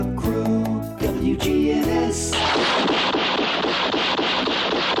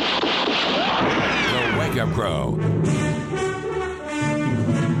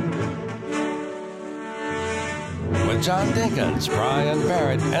John Dinkins, Brian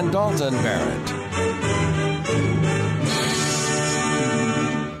Barrett, and Dalton Barrett.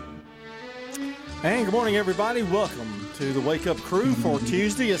 And good morning, everybody. Welcome to the Wake Up Crew for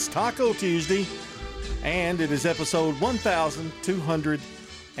Tuesday. It's Taco Tuesday, and it is episode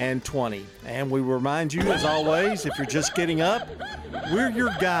 1220. And we remind you, as always, if you're just getting up, we're your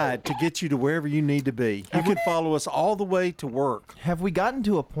guide to get you to wherever you need to be. You can follow us all the way to work. Have we gotten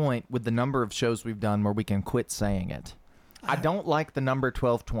to a point with the number of shows we've done where we can quit saying it? I don't like the number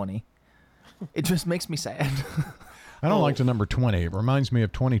 1220. It just makes me sad. I don't like the number 20. It reminds me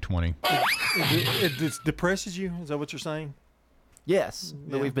of 2020. It depresses you? Is that what you're saying? Yes,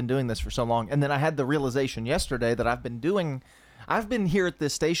 that we've been doing this for so long. And then I had the realization yesterday that I've been here at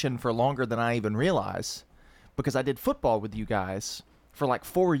this station for longer than I even realize, because I did football with you guys for like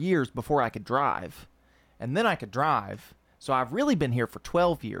 4 years before I could drive. And then I could drive. So I've really been here for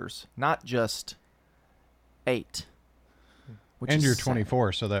 12 years, not just 8. And you're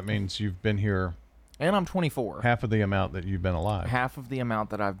 24, so that means you've been here and I'm 24. half of the amount that you've been alive. Half of the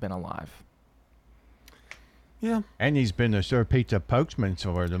amount that I've been alive. Yeah. And he's been a Sir Pizza Postman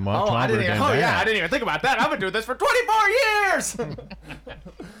for the month. I didn't even think about that. I've been doing this for 24 years.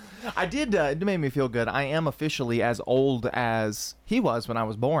 I did. It made me feel good. I am officially as old as he was when I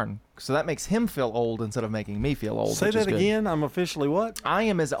was born. So that makes him feel old instead of making me feel old. Say that again. I'm officially what? I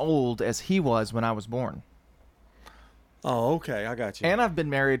am as old as he was when I was born. Oh, okay. I got you. And I've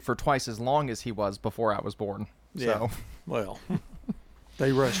been married for twice as long as he was before I was born. Yeah. So. Well,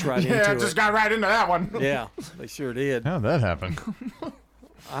 they rushed right into it. Yeah, just got right into that one. Yeah, they sure did. How'd that happen?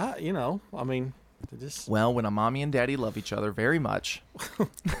 Well, when a mommy and daddy love each other very much.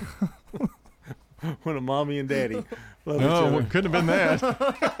 When a mommy and daddy love each No, other. it couldn't have been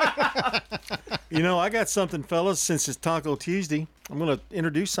that. I got something, fellas, since it's Taco Tuesday. I'm going to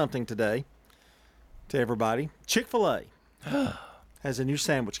introduce something today to everybody. Chick-fil-A has a new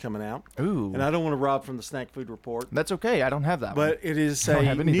sandwich coming out. Ooh. And I don't want to rob from the snack food report. That's okay. I don't have that one. But it is I don't a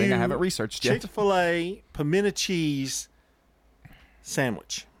have anything. new I haven't researched yet. Chick-fil-A pimento cheese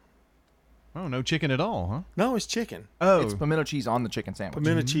sandwich. Oh, no chicken at all, huh? No, it's chicken. Oh. It's pimento cheese on the chicken sandwich.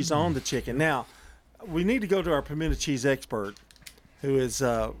 Pimento cheese on the chicken. Now, we need to go to our pimento cheese expert, who is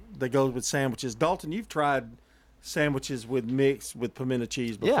that goes with sandwiches. Dalton, you've tried sandwiches mixed with pimento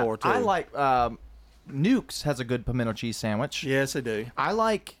cheese before, too. I like Nukes has a good pimento cheese sandwich. Yes, I do. I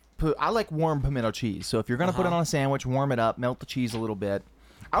like warm pimento cheese. So if you're gonna put it on a sandwich, warm it up, melt the cheese a little bit.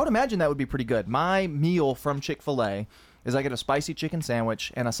 I would imagine that would be pretty good. My meal from Chick-fil-A is I get a spicy chicken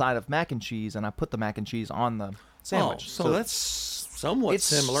sandwich and a side of mac and cheese, and I put the mac and cheese on the sandwich. Oh, so that's somewhat it's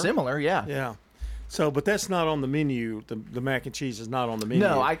similar. Similar, yeah. Yeah. So, but that's not on the menu. The mac and cheese is not on the menu.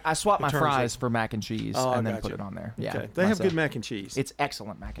 No, I swap my terms fries of- for mac and cheese Oh, and then gotcha. put it on there. Yeah, Okay. They have myself. good mac and cheese. It's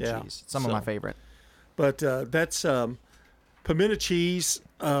excellent mac and Yeah. cheese. Some of my favorite. But that's pimento cheese.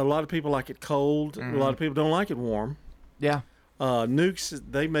 A lot of people like it cold. A lot of people don't like it warm. Yeah. Nukes,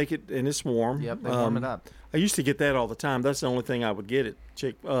 they make it and it's warm. Yep. They warm it up. I used to get that all the time. That's the only thing I would get at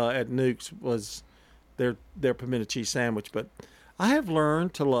Nukes was their pimento cheese sandwich. But I have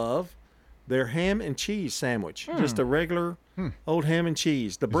learned to love their ham and cheese sandwich. Just a regular old ham and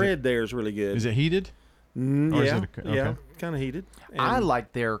cheese. The bread there is really good. Is it heated? Or is Yeah, it yeah, kind of heated. I And-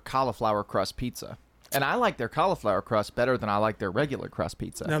 like their cauliflower crust pizza. And I like their cauliflower crust better than I like their regular crust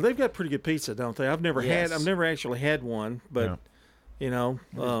pizza. Now they've got pretty good pizza, don't they? I've never actually had one, but Yeah.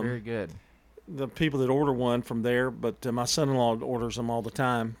 It's very good. the people that order one from there, but my son-in-law orders them all the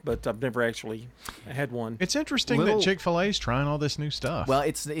time, but I've never actually had one. It's interesting Little- that Chick-fil-A's trying all this new stuff. Well,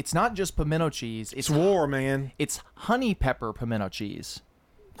 it's not just pimento cheese. It's war, man. It's honey pepper pimento cheese.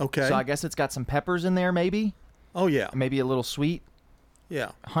 Okay. So I guess it's got some peppers in there, maybe. Oh yeah, Maybe a little sweet.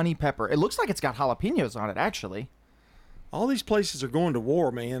 yeah. Honey pepper. It looks like it's got jalapenos on it, actually. All these places are going to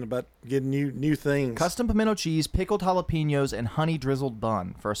war, man, about getting new things. Custom pimento cheese, pickled jalapenos, and honey drizzled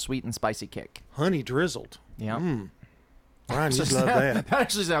bun for a sweet and spicy kick. Honey drizzled. Yeah. Brian, you'd love that. That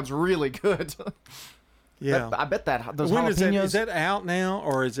actually sounds really good. Yeah. I bet that those When jalapenos. is that out now,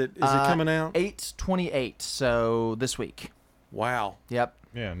 or is it coming out? 8/28, so this week. Wow. Yep.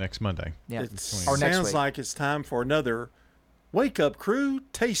 yeah, next Monday. Yep. It Or next sounds week. like it's time for another Wake Up Crew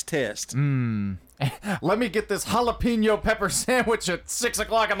taste test. Let me get this jalapeno pepper sandwich at 6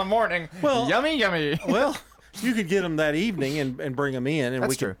 o'clock in the morning. Well- Yummy, yummy. Well, you could get them that evening and bring them in, and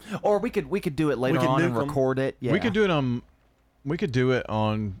That's we true. could. Or we could do it later could on and nuke 'em. record it. Yeah. We could do it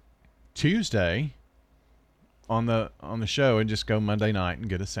on Tuesday on the show and just go Monday night and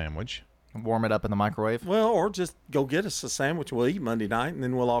get a sandwich. Warm it up in the microwave. Well, or just go get us a sandwich. We'll eat Monday night, and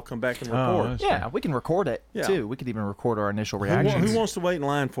then we'll all come back and report. that's Yeah, we can record it, too. We could even record our initial reactions. Who wants to wait in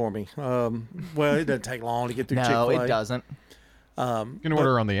line for me? Well, it doesn't take long to get through No, Chick-fil-A. it doesn't. You can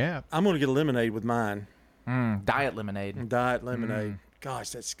order on the app. I'm going to get a lemonade with mine. Diet lemonade. Diet lemonade.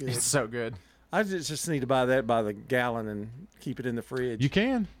 Gosh, that's good. It's so good. I just need to buy that by the gallon and keep it in the fridge. You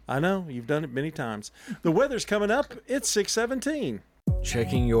can. I know. You've done it many times. The weather's coming up. It's 6:17.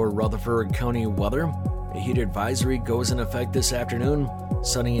 Checking your Rutherford County weather. A heat advisory goes in effect this afternoon.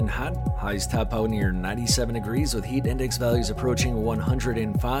 Sunny and hot. Highs top out near 97 degrees with heat index values approaching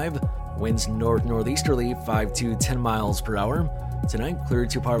 105. Winds north-northeasterly 5 to 10 miles per hour. Tonight, clear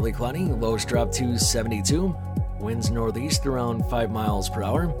to partly cloudy. Lows drop to 72. Winds northeast around 5 miles per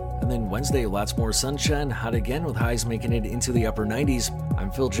hour. And then Wednesday, lots more sunshine. Hot again with highs making it into the upper 90s. I'm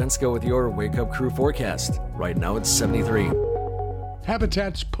Phil Jensko with your Wake Up Crew forecast. Right now, it's 73.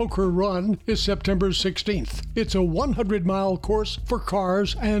 Habitat's Poker Run is September 16th. It's a 100-mile course for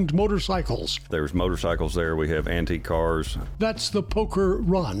cars and motorcycles. There's motorcycles there. We have antique cars. That's the Poker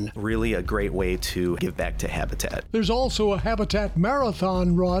Run. Really a great way to give back to Habitat. There's also a Habitat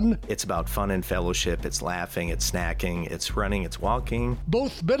Marathon Run. It's about fun and fellowship. It's laughing, it's snacking, it's running, it's walking.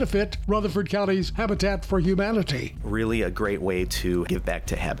 Both benefit Rutherford County's Habitat for Humanity. Really a great way to give back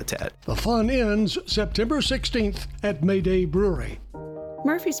to Habitat. The fun ends September 16th at Mayday Brewery.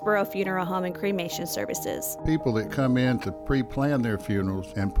 Murfreesboro Funeral Home and Cremation Services. People that come in to pre-plan their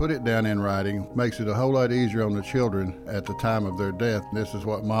funerals and put it down in writing makes it a whole lot easier on the children at the time of their death. This is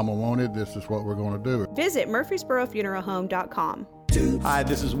what Mama wanted. This is what we're going to do. Visit murfreesborofuneralhome.com. Hi,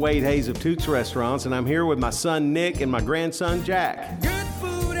 this is Wade Hayes of Toots Restaurants, and I'm here with my son Nick and my grandson Jack. Good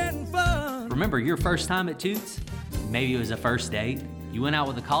food and fun. Remember your first time at Toots? Maybe it was a first date, you went out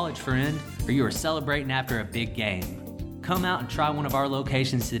with a college friend, or you were celebrating after a big game. Come out and try one of our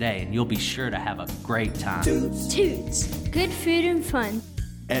locations today, and you'll be sure to have a great time. Toots. Good food and fun.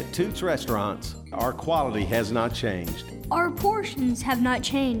 At Toots Restaurants, our quality has not changed. Our portions have not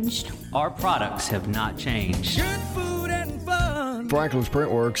changed. Our products have not changed. Good food and fun. Franklin's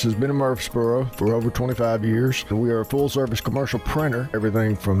Printworks has been in Murfreesboro for over 25 years. We are a full-service commercial printer,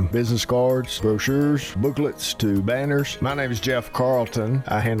 everything from business cards, brochures, booklets to banners. My name is Jeff Carlton.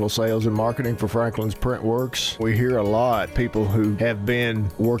 I handle sales and marketing for Franklin's Printworks. We hear a lot people who have been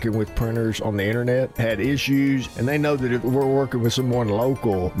working with printers on the internet, had issues, and they know that if we're working with someone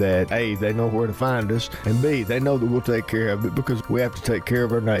local, that A, they know where to find us, and B, they know that we'll take care of it because we have to take care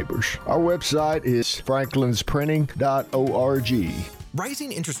of our neighbors. Our website is franklinsprinting.org.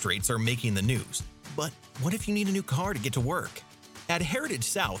 Rising interest rates are making the news, but what if you need a new car to get to work? At Heritage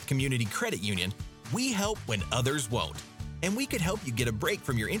South Community Credit Union, we help when others won't, and we could help you get a break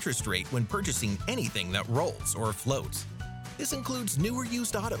from your interest rate when purchasing anything that rolls or floats. This includes new or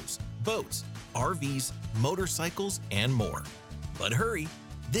used autos, boats, RVs, motorcycles, and more. But hurry,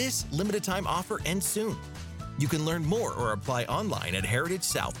 this limited time offer ends soon. You can learn more or apply online at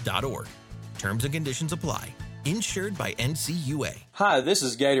heritagesouth.org. Terms and conditions apply. Insured by NCUA. Hi, this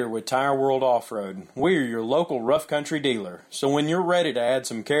is Gator with Tire World Off-Road. We're your local rough country dealer. So when you're ready to add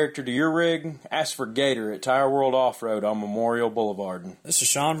some character to your rig, ask for Gator at Tire World Off-Road on Memorial Boulevard. This is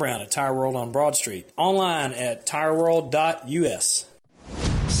Sean Brown at Tire World on Broad Street. Online at tireworld.us.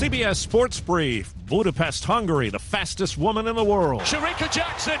 CBS Sports Brief. Budapest, Hungary, the fastest woman in the world. Sharika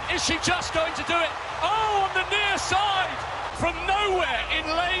Jackson, is she just going to do it? Oh, on the near side, from nowhere in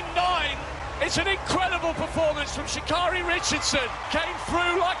lane 9. It's an incredible performance from Sha'Carri Richardson. Came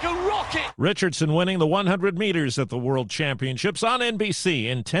through like a rocket. Richardson winning the 100 meters at the World Championships on NBC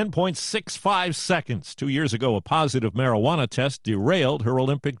in 10.65 seconds. 2 years ago, a positive marijuana test derailed her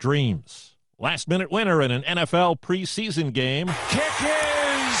Olympic dreams. Last-minute winner in an NFL preseason game. Kick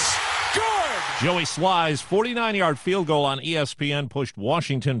is good! Joey Sly's 49-yard field goal on ESPN pushed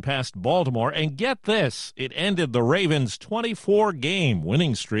Washington past Baltimore. And get this, it ended the Ravens' 24-game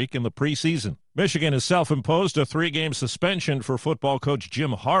winning streak in the preseason. Michigan has self-imposed a 3-game suspension for football coach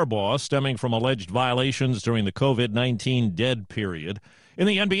Jim Harbaugh, stemming from alleged violations during the COVID-19 dead period. In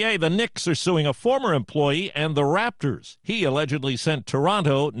the NBA, the Knicks are suing a former employee and the Raptors. He allegedly sent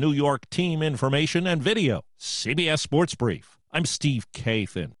Toronto, New York team information and video. CBS Sports Brief. I'm Steve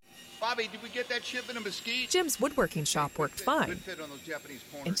Kathan. Bobby, did we get that shipment of mesquite? Jim's woodworking shop worked fine. Good fit on those Japanese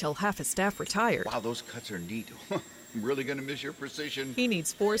corners. Until half his staff retired. Wow, those cuts are neat. I'm really going to miss your precision. He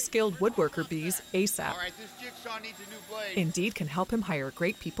needs 4 skilled woodworker bees ASAP. All right, this jigsaw needs a new blade. Indeed can help him hire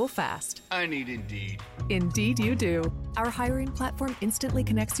great people fast. I need Indeed. Indeed you do. Our hiring platform instantly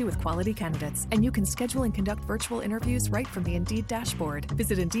connects you with quality candidates, and you can schedule and conduct virtual interviews right from the Indeed dashboard.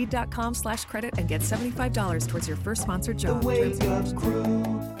 Visit Indeed.com/credit and get $75 towards your first sponsored job. The Wake Up Crew,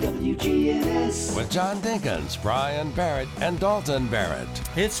 WGNS. WGNS. With John Dinkins, Brian Barrett, and Dalton Barrett.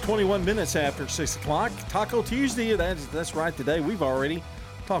 It's 21 minutes after 6 o'clock. Taco Tuesday, that's right. Today we've already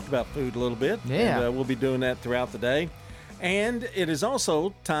talked about food a little bit. Yeah. And we'll be doing that throughout the day. And it is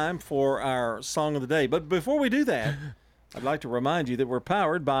also time for our Song of the Day. But before we do that, I'd like to remind you that we're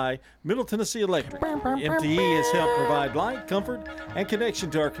powered by Middle Tennessee Electric. MTE has helped provide light, comfort, and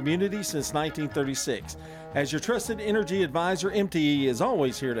connection to our community since 1936. As your trusted energy advisor, MTE is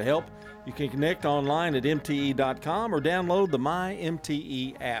always here to help. You can connect online at MTE.com or download the My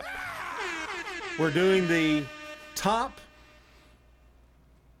MTE app. We're doing the top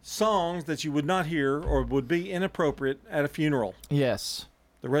songs that you would not hear or would be inappropriate at a funeral. Yes.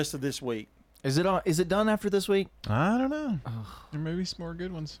 The rest of this week. Is it done after this week? I don't know. There may be some more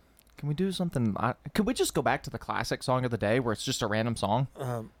good ones. Can we do something? Could we just go back to the classic song of the day where it's just a random song?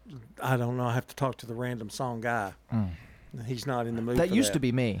 I don't know. I have to talk to the random song guy. He's not in the mood for that. That used to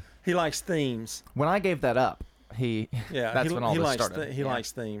be me. He likes themes. When I gave that up, that's when all this started. He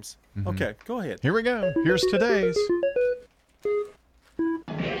likes themes. Mm-hmm. Okay, go ahead. Here we go. Here's today's.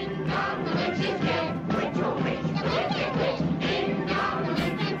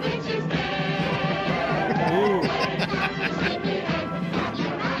 Ooh.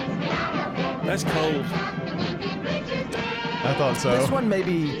 That's cold. I thought so. This one may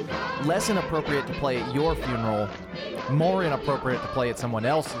be less inappropriate to play at your funeral, more inappropriate to play at someone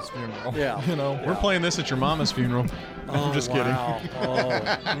else's funeral. Yeah. You know, we're playing this at your mama's funeral. I'm just kidding.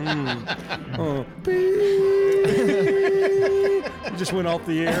 You just went off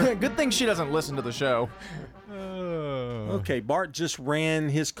the air. Good thing she doesn't listen to the show. Okay, Bart just ran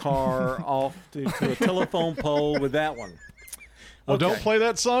his car off to a telephone pole with that one. Well, don't play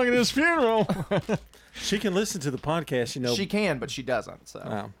that song at his funeral. She can listen to the podcast, you know. She can, but she doesn't.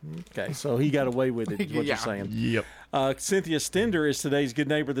 So. Okay, so he got away with it, is what you're saying. Yep. Cynthia Stender is today's Good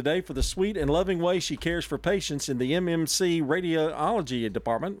Neighbor of the Day for the sweet and loving way she cares for patients in the MMC Radiology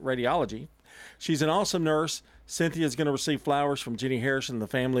Department. Radiology. She's an awesome nurse. Cynthia is going to receive flowers from Jenny Harrison and the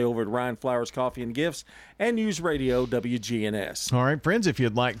family over at Ryan Flowers Coffee and Gifts and News Radio WGNS. All right, friends, if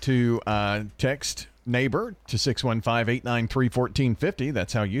you'd like to text neighbor to 615-893-1450,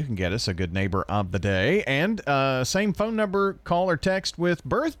 that's how you can get us a Good Neighbor of the Day. And same phone number, call or text with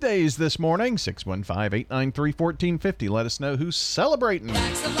birthdays this morning, 615-893-1450. Let us know who's celebrating.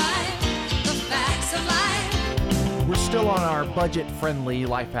 Facts of life, the facts of life. We're still on our budget-friendly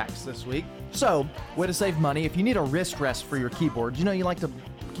life hacks this week. So, way to save money. If you need a wrist rest for your keyboard, you like to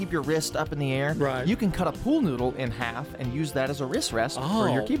keep your wrist up in the air. Right. You can cut a pool noodle in half and use that as a wrist rest for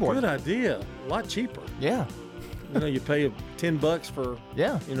your keyboard. Good idea. A lot cheaper. Yeah. You pay $10 for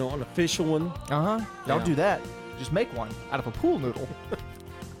an official one. Don't do that. Just make one out of a pool noodle.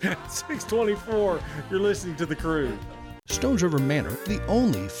 624. You're listening to The Crew. Stones River Manor, the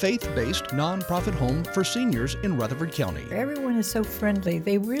only faith-based nonprofit home for seniors in Rutherford County. Everyone is so friendly.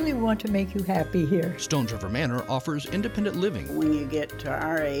 They really want to make you happy here. Stones River Manor offers independent living. When you get to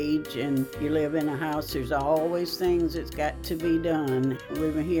our age and you live in a house, there's always things that's got to be done.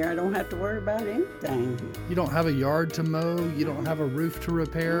 Living here, I don't have to worry about anything. You don't have a yard to mow. You don't have a roof to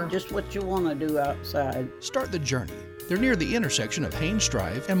repair. Just what you want to do outside. Start the journey. They're near the intersection of Haynes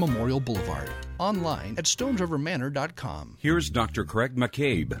Drive and Memorial Boulevard. Online at stonesrivermanor.com. Here's Dr. Craig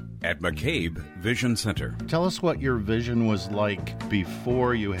McCabe at McCabe Vision Center. Tell us what your vision was like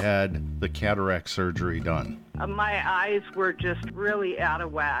before you had the cataract surgery done. My eyes were just really out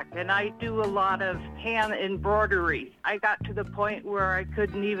of whack, and I do a lot of hand embroidery. I got to the point where I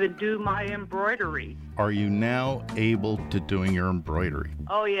couldn't even do my embroidery. Are you now able to doing your embroidery?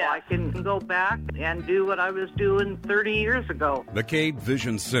 Oh yeah, I can go back and do what I was doing 30 years ago. McCabe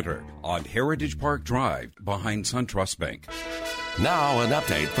Vision Center on Heritage Park Drive behind SunTrust Bank. Now an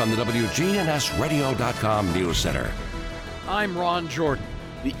update from the WGNSradio.com News Center. I'm Ron Jordan.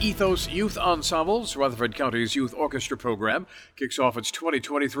 The Ethos Youth Ensembles, Rutherford County's youth orchestra program, kicks off its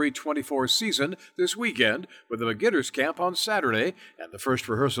 2023-24 season this weekend with a beginner's camp on Saturday and the first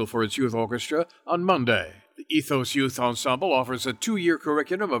rehearsal for its youth orchestra on Monday. The Ethos Youth Ensemble offers a 2-year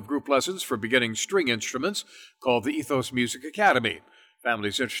curriculum of group lessons for beginning string instruments called the Ethos Music Academy.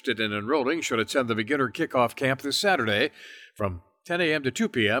 Families interested in enrolling should attend the beginner kickoff camp this Saturday from 10 a.m. to 2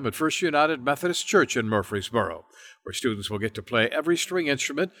 p.m. at First United Methodist Church in Murfreesboro, where students will get to play every string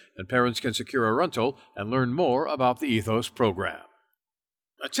instrument and parents can secure a rental and learn more about the Ethos program.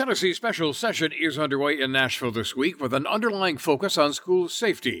 A Tennessee special session is underway in Nashville this week with an underlying focus on school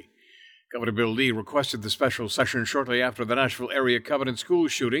safety. Governor Bill Lee requested the special session shortly after the Nashville area Covenant School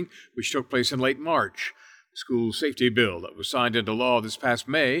shooting, which took place in late March. The school safety bill that was signed into law this past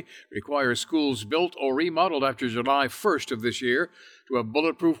May requires schools built or remodeled after July 1st of this year to have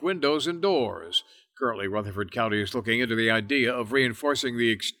bulletproof windows and doors. Currently, Rutherford County is looking into the idea of reinforcing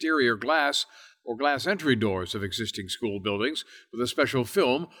the exterior glass or glass entry doors of existing school buildings with a special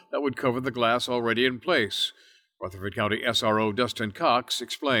film that would cover the glass already in place. Rutherford County SRO Dustin Cox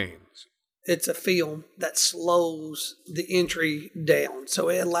explains. It's a film that slows the entry down, so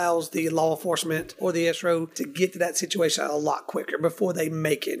it allows the law enforcement or the SRO to get to that situation a lot quicker before they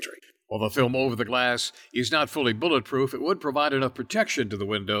make entry. While the film over the glass is not fully bulletproof, it would provide enough protection to the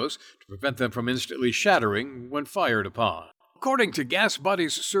windows to prevent them from instantly shattering when fired upon. According to Gas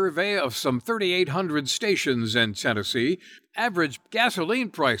Buddy's survey of some 3,800 stations in Tennessee, average gasoline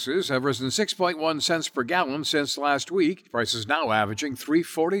prices have risen 6.1 cents per gallon since last week. Prices now averaging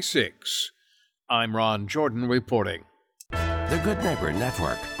 $3.46. I'm Ron Jordan reporting. The Good Neighbor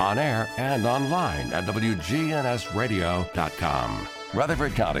Network, on air and online at WGNSradio.com.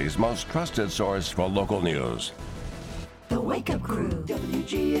 Rutherford County's most trusted source for local news. The Wake Up Crew,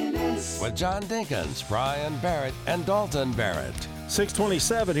 WGNS. With John Dinkins, Brian Barrett, and Dalton Barrett.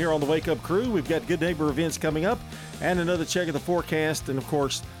 627 here on the Wake Up Crew. We've got Good Neighbor events coming up and another check of the forecast. And, of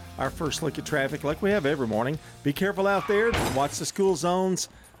course, our first look at traffic like we have every morning. Be careful out there. Watch the school zones.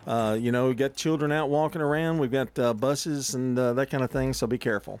 We've got children out walking around. We've got buses and that kind of thing, so be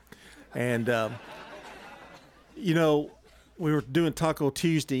careful. And, we were doing Taco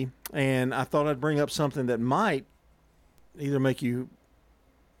Tuesday, and I thought I'd bring up something that might either make you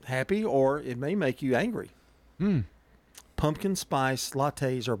happy or it may make you angry. Pumpkin spice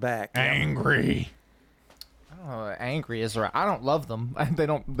lattes are back. Angry. Angry is right. I don't love them. They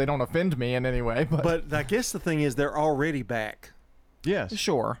don't offend me in any way. But I guess the thing is they're already back. Yes.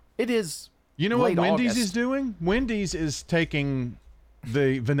 Sure. It is. You know what Wendy's August. is doing? Wendy's is taking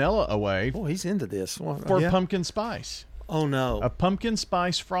the vanilla away. Oh, he's into this. For pumpkin spice. Oh, no. A pumpkin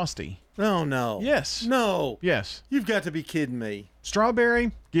spice Frosty. Oh, no. Yes. No. Yes. You've got to be kidding me.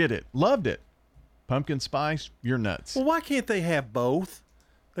 Strawberry, get it. Loved it. Pumpkin spice, you're nuts. Well, why can't they have both?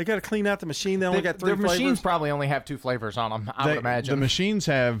 They got to clean out the machine. They only got 3 flavors. Their machines probably only have 2 flavors on them, I would imagine. The machines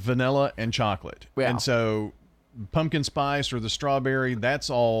have vanilla and chocolate. Yeah. And so pumpkin spice or the strawberry, that's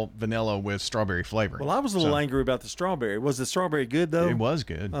all vanilla with strawberry flavor. Well, I was a little angry about the strawberry. Was the strawberry good, though? It was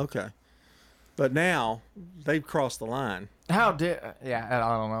good. Okay. But now they've crossed the line. I don't know.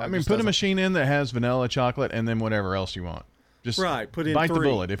 I mean, put a machine in that has vanilla, chocolate, and then whatever else you want. Just put in bite 3. the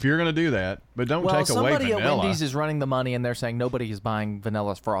bullet if you're going to do that, but don't take away vanilla. Somebody at Wendy's is running the money, and they're saying nobody is buying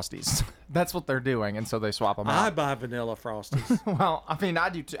vanilla Frosties. That's what they're doing, and so they swap them out. I buy vanilla Frosties. Well, I mean, I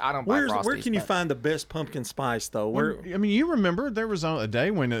do too. I don't buy Frosties. Where can you find the best pumpkin spice, though? I mean, you remember there was a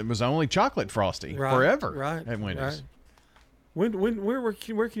day when it was only chocolate Frosty forever at Wendy's. Right. Where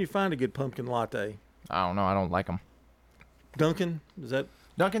can you find a good pumpkin latte? I don't know. I don't like them. Dunkin'? Is that...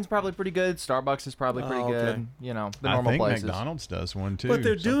 Dunkin's probably pretty good. Starbucks is probably pretty good. The normal places. McDonald's does one too. But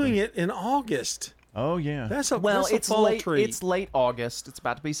they're doing it in August. Oh yeah. That's a fall late, treat. It's late August. It's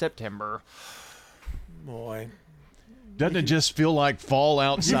about to be September. Boy. Doesn't it just feel like fall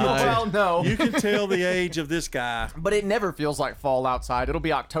outside? Well, no. You can tell the age of this guy. But it never feels like fall outside. It'll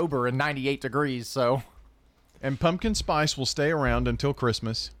be October and 98 degrees, so. And pumpkin spice will stay around until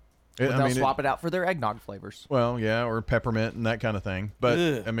Christmas. They'll swap it out for their eggnog flavors. Well, yeah, or peppermint and that kind of thing.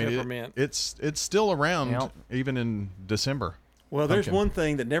 But peppermint. It's still around even in December. Well, there's one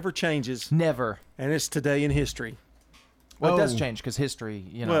thing that never changes. Never. And it's today in history. Well, it does change because history,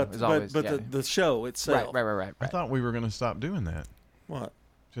 is always. But the show itself. Right. I thought we were going to stop doing that. What?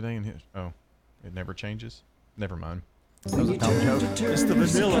 Today in history. Oh, it never changes. Never mind. That was a dumb joke. It's the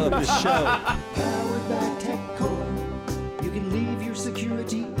vanilla of this show. Powered by TechCore. You can leave your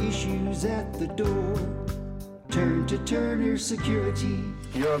security issues at the door. Turn to Turner Security.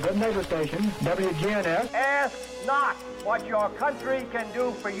 Your Good Neighbor station, WGNS. Ask not what your country can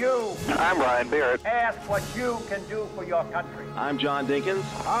do for you. I'm Ryan Barrett. Ask what you can do for your country. I'm John Dinkins.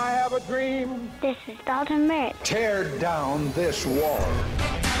 I have a dream. This is Dalton Merritt. Tear down this wall.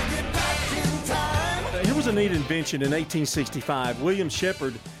 Here was a neat invention in 1865. William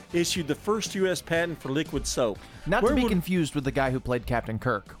Shepard issued the first U.S. patent for liquid soap. Not to be confused with the guy who played Captain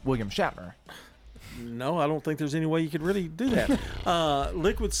Kirk, William Shatner. No, I don't think there's any way you could really do that.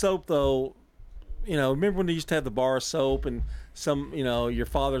 Liquid soap, though, remember when they used to have the bar soap and your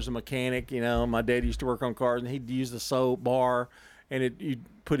father's a mechanic, my dad used to work on cars and he'd use the soap bar and you'd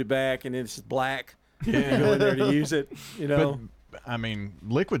put it back and it's black. Yeah. You go in there to use it, But, I mean,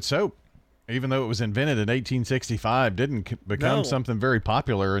 liquid soap, even though it was invented in 1865, didn't become something very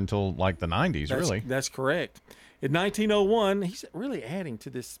popular until like the 90s, really. That's correct. In 1901, he's really adding to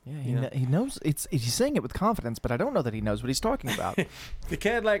this. Yeah, he knows. He's saying it with confidence, but I don't know that he knows what he's talking about. The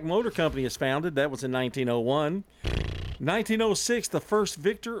Cadillac Motor Company is founded. That was in 1901. 1906, the first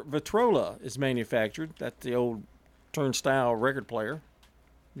Victor Vitrola is manufactured. That's the old turnstile record player.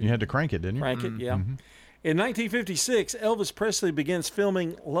 You had to crank it, didn't you? Crank it, yeah. In 1956, Elvis Presley begins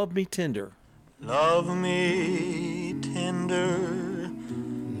filming Love Me Tender. Love me tender,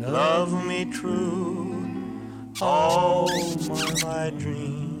 love me true, all my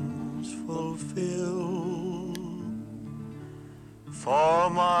dreams fulfill. For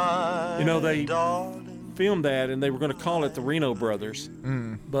my they filmed that and they were going to call it the Reno Brothers,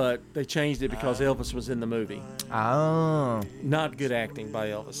 but they changed it because Elvis was in the movie. Oh. Not good acting by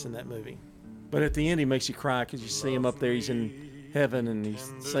Elvis in that movie. But at the end, he makes you cry because you see him up there. He's in heaven and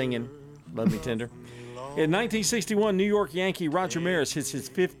he's singing Love Me Tender. In 1961, New York Yankee Roger Maris hits his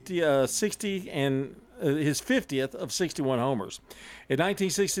 50th of 61 homers. In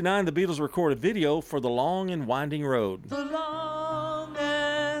 1969, the Beatles record a video for The Long and Winding Road. The long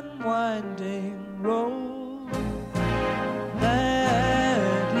and winding road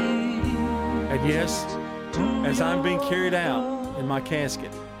that leads. And yes, as I'm being carried out in my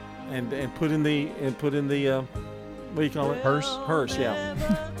casket and put in the what do you call it? Hearse, yeah.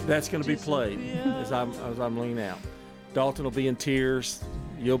 That's going to be played as I'm leaning out. Dalton will be in tears.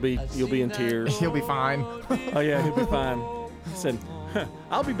 You'll be in tears. He'll be fine. Oh yeah, he'll be fine. He said,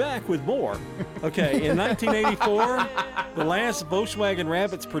 I'll be back with more. Okay, in 1984, the last Volkswagen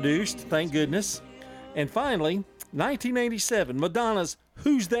Rabbit's produced, thank goodness. And finally, 1987, Madonna's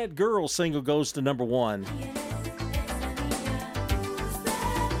Who's That Girl single goes to number 1.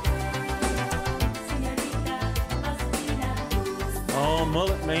 Oh,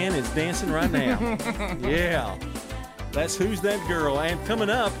 Mullet Man is dancing right now. Yeah. That's Who's That Girl. And coming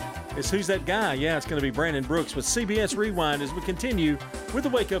up is Who's That Guy? Yeah, it's going to be Brandon Brooks with CBS Rewind as we continue with the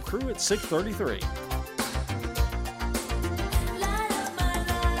Wake Up Crew at 6:33.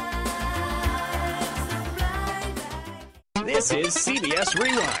 This is CBS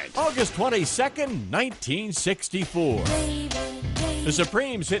Rewind. August 22nd, 1964. The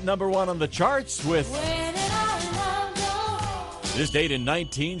Supremes hit number 1 on the charts with this date in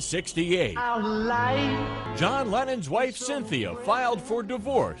 1968. John Lennon's wife Cynthia filed for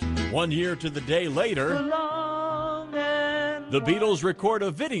divorce. 1 year to the day later, the Beatles record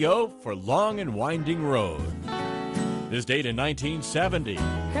a video for Long and Winding Road. This date in 1970.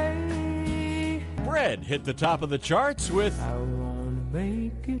 Bread hit the top of the charts with I Wanna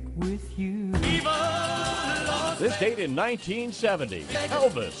Make It With You. This date in 1970,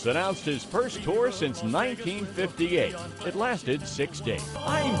 Elvis announced his first tour since 1958. It lasted 6 days.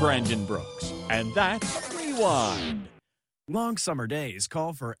 I'm Brandon Brooks, and that's Rewind. Long summer days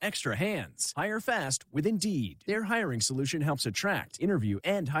call for extra hands. Hire fast with Indeed. Their hiring solution helps attract, interview,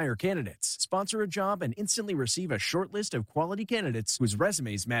 and hire candidates. Sponsor a job and instantly receive a short list of quality candidates whose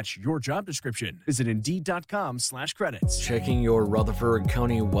resumes match your job description. Visit Indeed.com/credits. Checking your Rutherford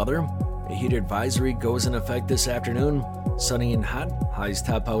County weather. A heat advisory goes in effect this afternoon. Sunny and hot. Highs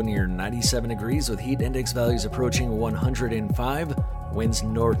top out near 97 degrees with heat index values approaching 105. Winds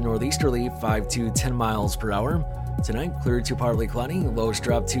north-northeasterly 5 to 10 miles per hour. Tonight, clear to partly cloudy. Lows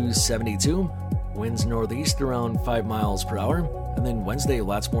drop to 72. Winds northeast around 5 miles per hour. And then Wednesday,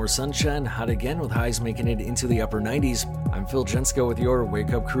 lots more sunshine. Hot again with highs making it into the upper 90s. I'm Phil Jensko with your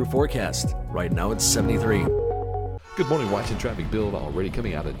Wake Up Crew forecast. Right now, it's 73. Good morning. Watching traffic build already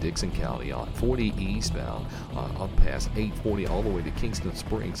coming out of Dixon County on 40 eastbound up past 840 all the way to Kingston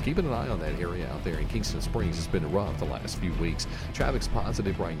Springs. Keeping an eye on that area out there in Kingston Springs. It's been rough the last few weeks. Traffic's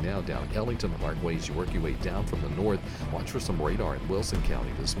positive right now down Ellington Parkway as you work your way down from the north. Watch for some radar in Wilson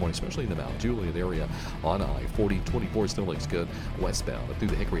County this morning, especially in the Mount Juliet area on I-40. 24 still looks good westbound through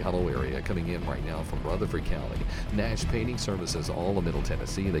the Hickory Hollow area coming in right now from Rutherford County. Nash Painting Services all of Middle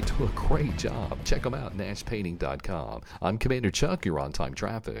Tennessee. They do a great job. Check them out, nashpainting.com. I'm Commander Chuck. You're on time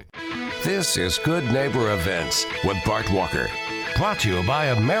traffic. This is Good Neighbor Events with Bart Walker. Brought to you by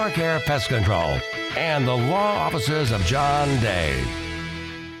AmeriCare Pest Control and the law offices of John Day.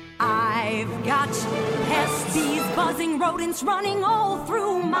 I've got pests, bees, buzzing, rodents running all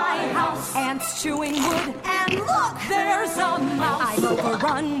through my house. Ants chewing wood, and look, there's a mouse. I'm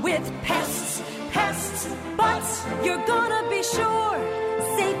overrun with pests, but you're gonna be sure,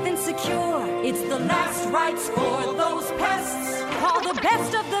 safe and secure. It's the last rites for those pests. Call the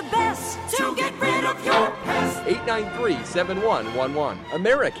best of the best to get rid of your pests. 893-7111.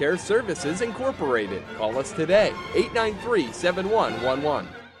 AmeriCare Services Incorporated. Call us today. 893-7111.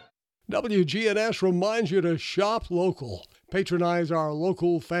 WGNS reminds you to shop local. Patronize our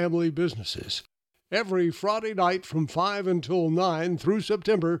local family businesses. Every Friday night from 5 until 9 through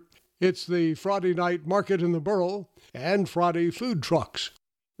September, it's the Friday Night Market in the Borough and Friday Food Trucks.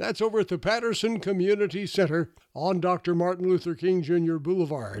 That's over at the Patterson Community Center on Dr. Martin Luther King Jr.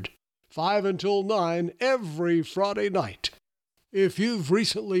 Boulevard. 5 until 9 every Friday night. If you've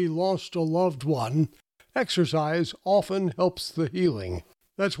recently lost a loved one, exercise often helps the healing.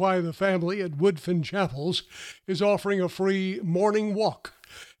 That's why the family at Woodfin Chapels is offering a free morning walk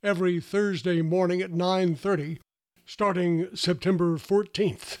every Thursday morning at 9:30, starting September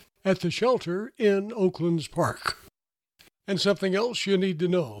 14th at the shelter in Oaklands Park. And something else you need to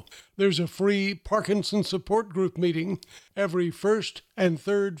know. There's a free Parkinson support group meeting every first and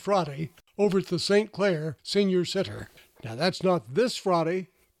third Friday over at the St. Clair Senior Center. Now that's not this Friday,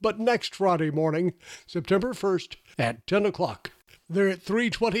 but next Friday morning, September 1st at 10 o'clock. They're at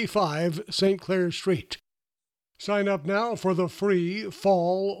 325 St. Clair Street. Sign up now for the free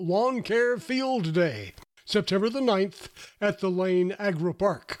Fall Lawn Care Field Day, September the 9th at the Lane Agri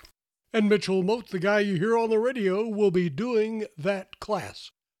Park. And Mitchell Moat, the guy you hear on the radio, will be doing that class.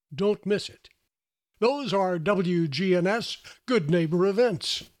 Don't miss it. Those are WGNS Good Neighbor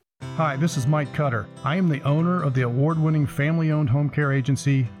events. Hi, this is Mike Cutter. I am the owner of the award-winning family-owned home care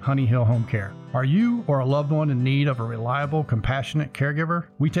agency, Honey Hill Home Care. Are you or a loved one in need of a reliable, compassionate caregiver?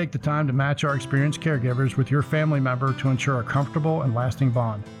 We take the time to match our experienced caregivers with your family member to ensure a comfortable and lasting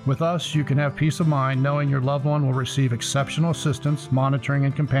bond. With us, you can have peace of mind knowing your loved one will receive exceptional assistance, monitoring,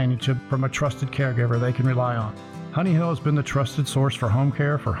 and companionship from a trusted caregiver they can rely on. Honey Hill has been the trusted source for home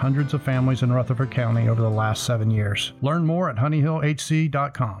care for hundreds of families in Rutherford County over the last 7 years. Learn more at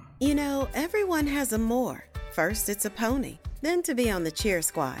honeyhillhc.com. You know, everyone has a more. First, it's a pony. Then to be on the cheer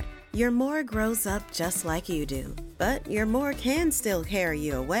squad. Your more grows up just like you do. But your more can still carry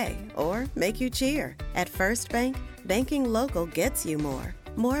you away or make you cheer. At First Bank, banking local gets you more.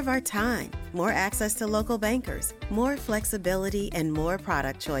 More of our time, more access to local bankers, more flexibility, and more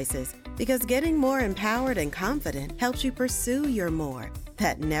product choices. Because getting more empowered and confident helps you pursue your more.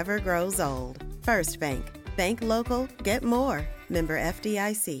 That never grows old. First Bank. Bank local, get more. Member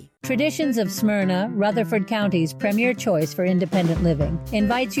FDIC. Traditions of Smyrna, Rutherford County's premier choice for independent living,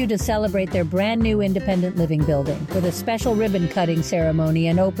 invites you to celebrate their brand new independent living building with a special ribbon cutting ceremony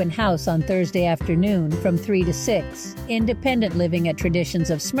and open house on Thursday afternoon from 3 to 6. Independent living at Traditions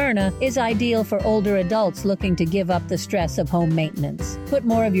of Smyrna is ideal for older adults looking to give up the stress of home maintenance. Put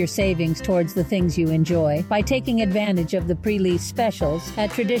more of your savings towards the things you enjoy by taking advantage of the pre-lease specials at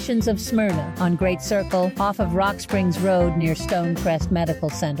Traditions of Smyrna on Great Circle off of Rock Springs Road near Stonecrest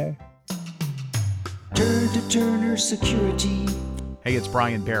Medical Center. Turn to Turner Security. Hey, it's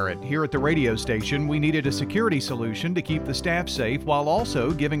Brian Barrett. Here at the radio station, we needed a security solution to keep the staff safe while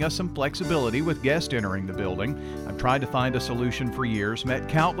also giving us some flexibility with guests entering the building. I've tried to find a solution for years, met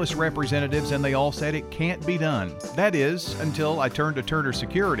countless representatives, and they all said it can't be done. That is, until I turned to Turner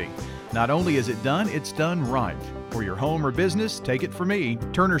Security. Not only is it done, it's done right. For your home or business, take it from me.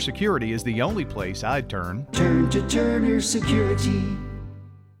 Turner Security is the only place I'd turn. Turn to Turner Security.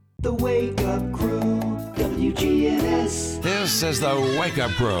 The Wake Up Crew, WGNS. This is the Wake Up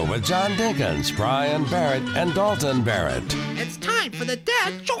Crew with John Dinkins, Brian Barrett, and Dalton Barrett. It's time for the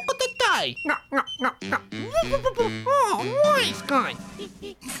dad joke of the day. Oh, nice guy.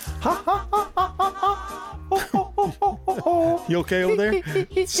 You okay over there?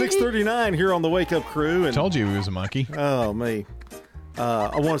 6:39 here on the Wake Up Crew. And told you he was a monkey. Oh, me. I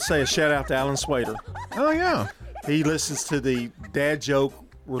want to say a shout out to Alan Swader. Oh, yeah. He listens to the dad joke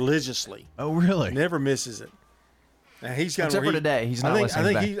religiously. Oh, really? Never misses it. Now he's got except for today, he's not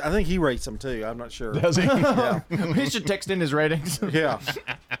listening. I think he rates them too. I'm not sure. Does he? Yeah. He should text in his ratings. Yeah,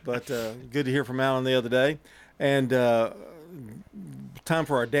 but good to hear from Alan the other day. And time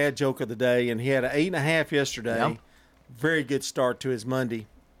for our dad joke of the day. And he had an 8.5 yesterday. Yep. Very good start to his Monday.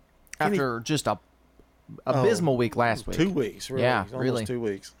 After just a abysmal week last week. 2 weeks, really. Yeah, almost really. 2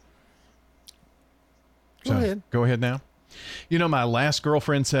 weeks. Go ahead. Go ahead now. You know, my last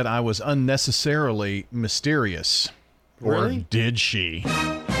girlfriend said I was unnecessarily mysterious. Really? Or did she?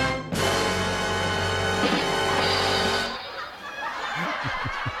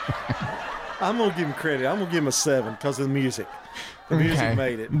 I'm going to give him credit. I'm going to give him a 7 because of the music. The music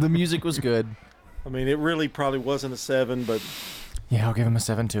made it. The music was good. I mean, it really probably wasn't a 7, but... Yeah, I'll give him a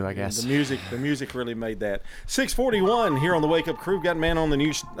 7 too, I guess. The music really made that. 6:41 here on the Wake Up Crew. Got Man on the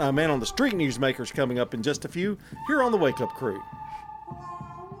Street Newsmakers coming up in just a few here on the Wake Up Crew.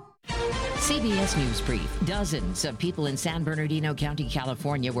 CBS News Brief. Dozens of people in San Bernardino County,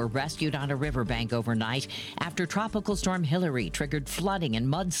 California were rescued on a riverbank overnight after Tropical Storm Hillary triggered flooding and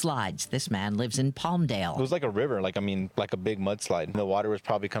mudslides. This man lives in Palmdale. It was like a river, like a big mudslide. The water was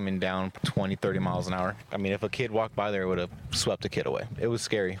probably coming down 20, 30 miles an hour. I mean, if a kid walked by there, it would have swept a kid away. It was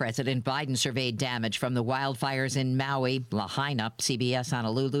scary. President Biden surveyed damage from the wildfires in Maui. Lahaina, CBS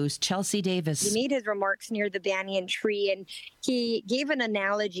Honolulu's Chelsea Davis. He made his remarks near the banyan tree, and he gave an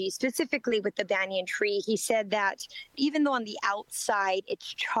analogy specifically with the banyan tree. He said that even though on the outside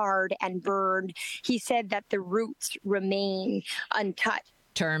it's charred and burned, he said that the roots remain untouched.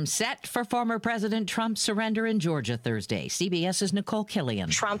 Term set for former President Trump's surrender in Georgia Thursday. CBS's Nicole Killian.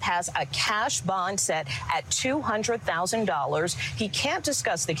 Trump has a cash bond set at $200,000. He can't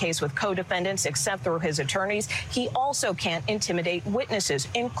discuss the case with co-defendants except through his attorneys. He also can't intimidate witnesses,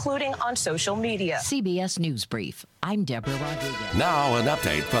 including on social media. CBS News Brief. I'm Deborah Rodriguez. Now an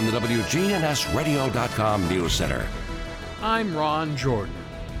update from the WGNSradio.com News Center. I'm Ron Jordan.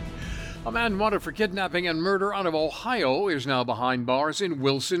 A man wanted for kidnapping and murder out of Ohio is now behind bars in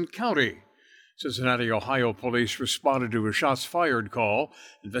Wilson County. Cincinnati, Ohio police responded to a shots fired call.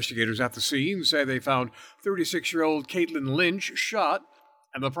 Investigators at the scene say they found 36-year-old Caitlin Lynch shot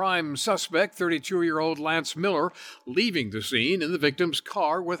and the prime suspect, 32-year-old Lance Miller, leaving the scene in the victim's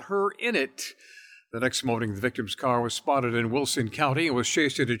car with her in it. The next morning, the victim's car was spotted in Wilson County and was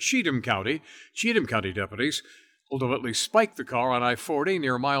chased into Cheatham County. Cheatham County deputies ultimately spiked the car on I-40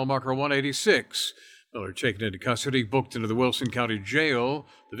 near mile marker 186. Miller taken into custody, booked into the Wilson County Jail.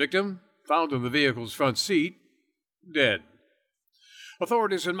 The victim found in the vehicle's front seat, dead.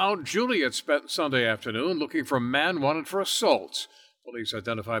 Authorities in Mount Juliet spent Sunday afternoon looking for a man wanted for assault. Police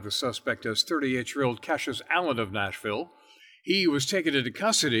identified the suspect as 38-year-old Cassius Allen of Nashville. He was taken into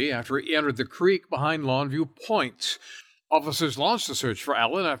custody after he entered the creek behind Longview Point. Officers launched a search for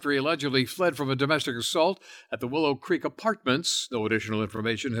Allen after he allegedly fled from a domestic assault at the Willow Creek Apartments. No additional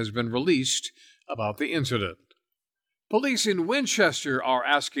information has been released about the incident. Police in Winchester are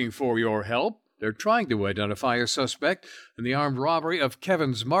asking for your help. They're trying to identify a suspect in the armed robbery of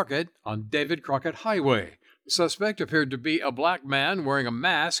Kevin's Market on David Crockett Highway. The suspect appeared to be a black man wearing a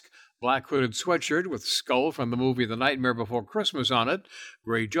mask, black hooded sweatshirt with skull from the movie The Nightmare Before Christmas on it,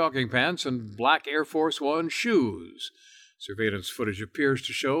 gray jogging pants, and black Air Force One shoes. Surveillance footage appears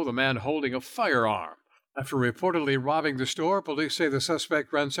to show the man holding a firearm. After reportedly robbing the store, police say the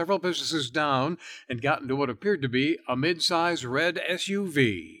suspect ran several businesses down and got into what appeared to be a mid-size red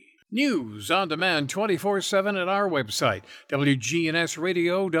SUV. News on demand 24/7 at our website,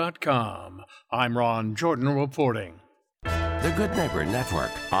 WGNSradio.com. I'm Ron Jordan reporting. The Good Neighbor Network,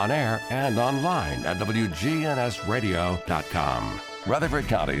 on air and online at WGNSradio.com. Rutherford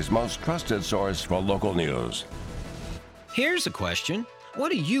County's most trusted source for local news. Here's a question.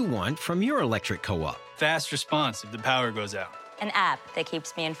 What do you want from your electric co-op? Fast response if the power goes out. An app that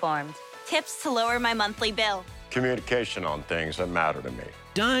keeps me informed. Tips to lower my monthly bill. Communication on things that matter to me.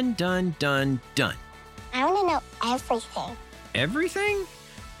 Done, done, done, done. I want to know everything. Everything?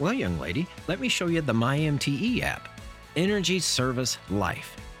 Well, young lady, let me show you the MyMTE app. Energy Service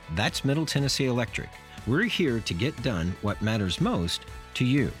Life. That's Middle Tennessee Electric. We're here to get done what matters most to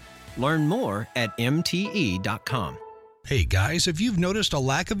you. Learn more at mte.com. Hey guys, if you've noticed a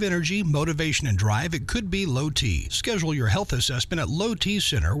lack of energy, motivation, and drive, it could be low T. Schedule your health assessment at Low T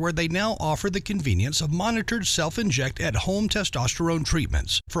Center, where they now offer the convenience of monitored self-inject at-home testosterone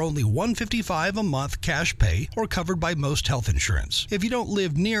treatments for only $155 a month cash pay or covered by most health insurance. If you don't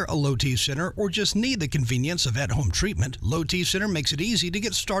live near a Low T Center or just need the convenience of at-home treatment, Low T Center makes it easy to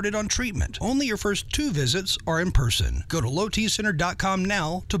get started on treatment. Only your first 2 visits are in person. Go to lowtcenter.com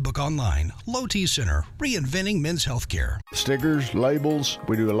now to book online. Low T Center, reinventing men's healthcare. Stickers, labels,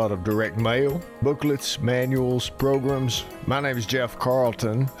 we do a lot of direct mail, booklets, manuals, programs. My name is Jeff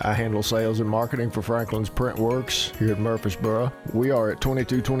Carlton. I handle sales and marketing for Franklin's Printworks here at Murfreesboro. We are at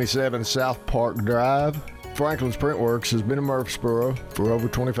 2227 South Park Drive. Franklin's Printworks has been in Murfreesboro for over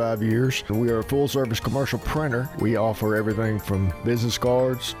 25 years. We are a full-service commercial printer. We offer everything from business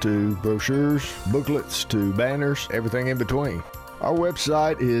cards to brochures, booklets to banners, everything in between. Our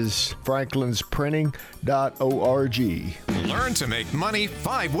website is franklinsprinting.org. Learn to make money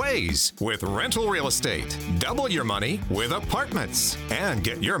 5 ways with rental real estate. Double your money with apartments. And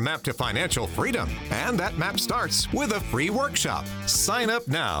get your map to financial freedom. And that map starts with a free workshop. Sign up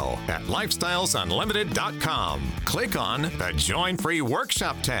now at lifestylesunlimited.com. Click on the Join Free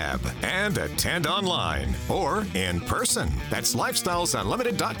Workshop tab and attend online or in person. That's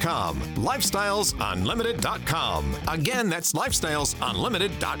lifestylesunlimited.com. Lifestylesunlimited.com. Again, that's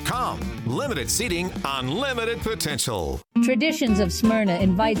lifestylesunlimited.com. Limited seating, unlimited potential. Traditions of Smyrna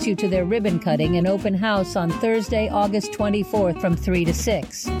invites you to their ribbon cutting and open house on Thursday, August 24th from 3 to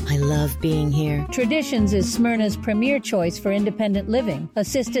 6. I love being here. Traditions is Smyrna's premier choice for independent living,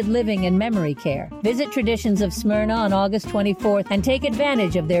 assisted living, and memory care. Visit Traditions of Smyrna on August 24th and take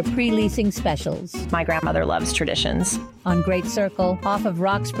advantage of their pre-leasing specials. My grandmother loves Traditions. On Great Circle, off of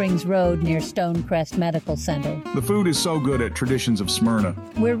Rock Springs Road near Stonecrest Medical Center. The food is so good at Traditions of Smyrna.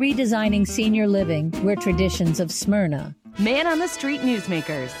 We're redesigning senior living. We're Traditions of Smyrna. Man on the Street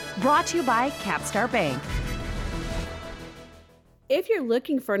Newsmakers, brought to you by Capstar Bank. If you're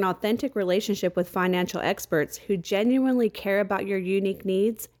looking for an authentic relationship with financial experts who genuinely care about your unique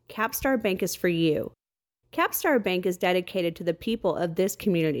needs, Capstar Bank is for you. Capstar Bank is dedicated to the people of this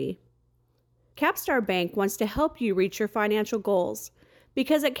community. Capstar Bank wants to help you reach your financial goals,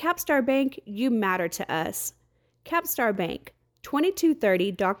 because at Capstar Bank, you matter to us. Capstar Bank,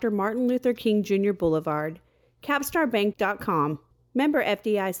 2230 Dr. Martin Luther King Jr. Boulevard, capstarbank.com. Member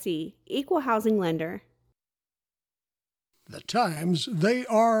FDIC, Equal Housing Lender. The times, they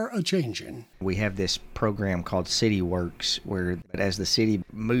are a-changin'. We have this program called City Works, where as the city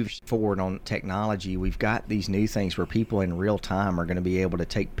moves forward on technology, we've got these new things where people in real time are going to be able to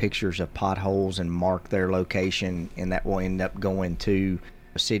take pictures of potholes and mark their location, and that will end up going to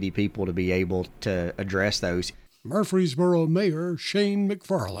city people to be able to address those. Murfreesboro Mayor Shane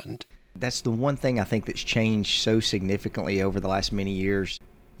McFarland. That's the one thing I think that's changed so significantly over the last many years.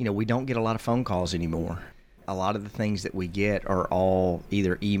 You know, we don't get a lot of phone calls anymore. A lot of the things that we get are all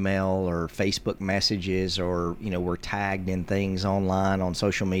either email or Facebook messages, or, you know, we're tagged in things online on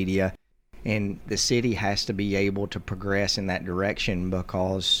social media. And the city has to be able to progress in that direction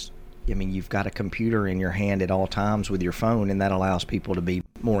because, I mean, you've got a computer in your hand at all times with your phone, and that allows people to be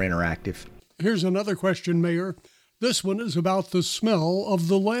more interactive. Here's another question, Mayor. This one is about the smell of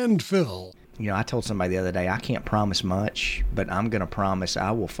the landfill. You know, I told somebody the other day, I can't promise much, but I'm going to promise I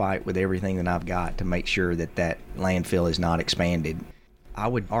will fight with everything that I've got to make sure that that landfill is not expanded. I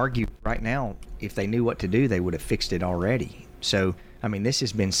would argue right now, if they knew what to do, they would have fixed it already. So, I mean, this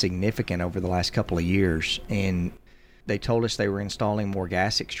has been significant over the last couple of years, and they told us they were installing more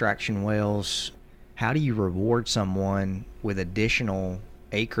gas extraction wells. How do you reward someone with additional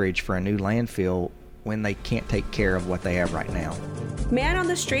acreage for a new landfill when they can't take care of what they have right now? Man on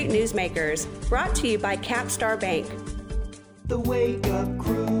the Street Newsmakers, brought to you by Capstar Bank. The Wake Up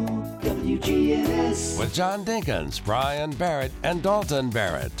Crew, WGNS. With John Dinkins, Brian Barrett, and Dalton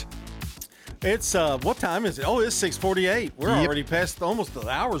Barrett. It's, what time is it? Oh, it's 6:48. We're already past, almost the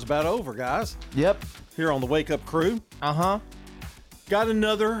hour's about over, guys. Yep. Here on the Wake Up Crew. Uh-huh. Got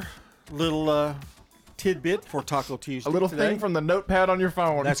another little tidbit for Taco Tuesday A little today. thing from the notepad on your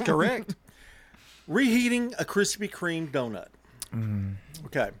phone. That's correct. Reheating a Krispy Kreme donut.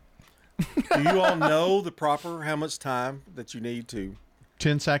 Okay. Do you all know the proper how much time that you need to?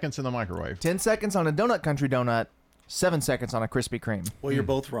 10 seconds in the microwave. 10 seconds on a Donut Country donut, 7 seconds on a Krispy Kreme. Well, you're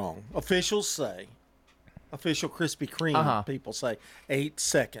both wrong. Official Krispy Kreme people say 8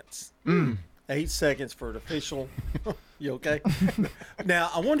 seconds. 8 seconds for an official. You okay? Now,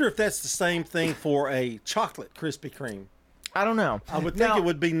 I wonder if that's the same thing for a chocolate Krispy Kreme. I don't know. I would think it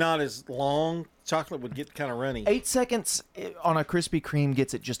would be not as long. Chocolate would get kind of runny. 8 seconds on a Krispy Kreme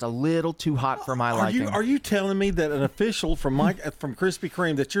gets it just a little too hot for my liking. Are you telling me that an official from Krispy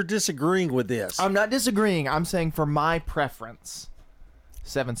Kreme that you're disagreeing with this? I'm not disagreeing. I'm saying for my preference,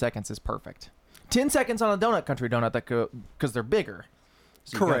 7 seconds is perfect. 10 seconds on a Donut Country donut because they're bigger.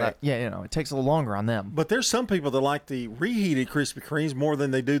 So correct. It takes a little longer on them. But there's some people that like the reheated Krispy Kremes more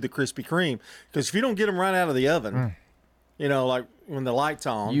than they do the Krispy Kreme, because if you don't get them right out of the oven. You know, like when the light's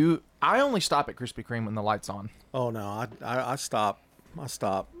on. I only stop at Krispy Kreme when the light's on. Oh, no. I stop.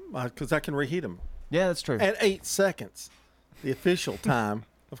 Because I can reheat them. Yeah, that's true. At 8 seconds, the official time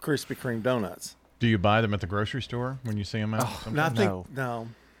of Krispy Kreme donuts. Do you buy them at the grocery store when you see them out? No.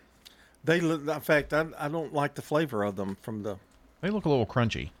 In fact, I don't like the flavor of them from the... They look a little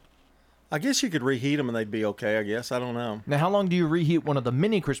crunchy. I guess you could reheat them and they'd be okay, I guess. I don't know. Now, how long do you reheat one of the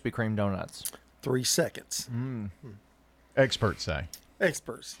mini Krispy Kreme donuts? 3 seconds. Experts say.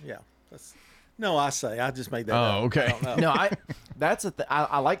 Experts, yeah. I say. I just made that up. Oh, okay.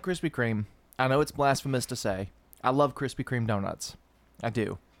 I like Krispy Kreme. I know it's blasphemous to say. I love Krispy Kreme donuts. I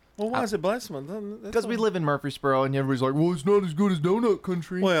do. Well, why is it blasphemous? Because we live in Murfreesboro, and everybody's like, well, it's not as good as Donut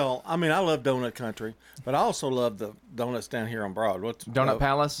Country. Well, I mean, I love Donut Country, but I also love the donuts down here on Broad. Donut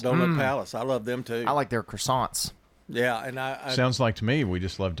Palace? Donut Palace. I love them, too. I like their croissants. Yeah, and I Sounds like to me we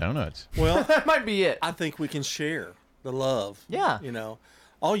just love donuts. Well, that might be it. I think we can share the love. Yeah. You know,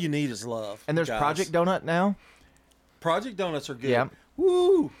 all you need is love. And there's guys. Project Donut now? Project Donuts are good. Yeah.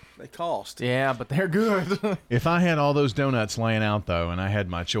 Woo! They cost. Yeah, but they're good. If I had all those donuts laying out, though, and I had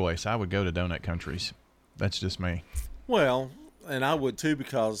my choice, I would go to Donut Countries. That's just me. Well, and I would too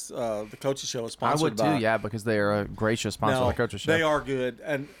because the Coaches Show is I sponsored would by. too, yeah, because they are a gracious sponsor of the Coaches Show. They are good.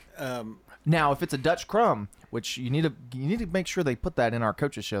 And now, if it's a Dutch Crumb, which you need to make sure they put that in our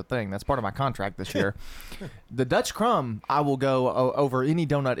Coaches Show thing. That's part of my contract this year. The Dutch Crumb, I will go over any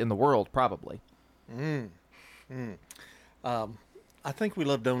donut in the world, probably. I think we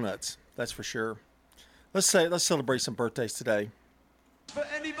love donuts. That's for sure. Let's celebrate some birthdays today. For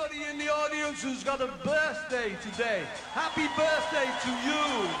anybody in the audience who's got a birthday today, happy birthday to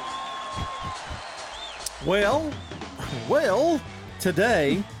you. Well,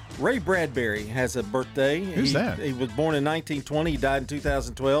 today Ray Bradbury has a birthday. Who's that? He was born in 1920. He died in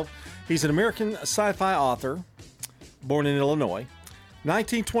 2012. He's an American sci-fi author, born in Illinois.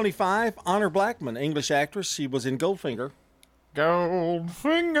 1925, Honor Blackman, English actress. She was in Goldfinger.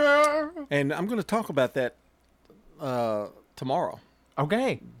 And I'm going to talk about that tomorrow.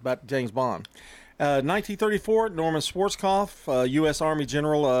 Okay. About James Bond. 1934, Norman Schwarzkopf, U.S. Army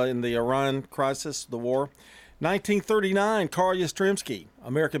general in the Iran crisis, the war. 1939, Carl Yastrzemski,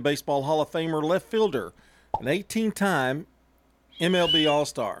 American Baseball Hall of Famer left fielder, an 18-time MLB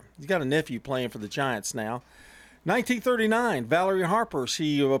All-Star. He's got a nephew playing for the Giants now. 1939, Valerie Harper.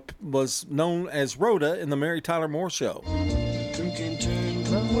 She was known as Rhoda in the Mary Tyler Moore Show. Who can turn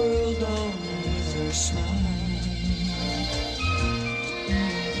the world on with her smile?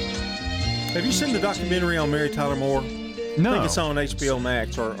 Have you seen the documentary on Mary Tyler Moore? No. I think it's on HBO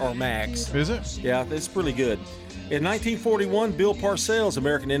Max or Max. Is it? Yeah, it's really good. In 1941, Bill Parcells,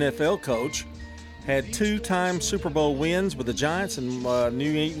 American NFL coach, had 2-time Super Bowl wins with the Giants and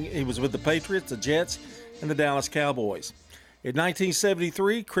he was with the Patriots, the Jets, and the Dallas Cowboys. In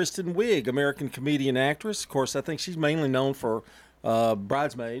 1973, Kristen Wiig, American comedian actress. Of course, I think she's mainly known for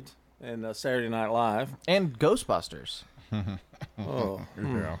Bridesmaids and Saturday Night Live. And Ghostbusters. Oh,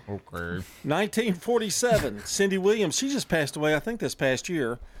 yeah, okay. 1947, Cindy Williams. She just passed away, I think, this past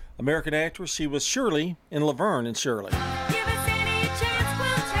year. American actress. She was Shirley in Laverne and Shirley.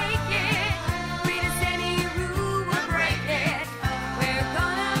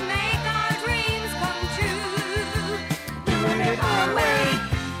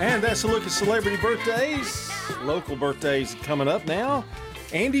 And that's a look at celebrity birthdays. Local birthdays coming up now.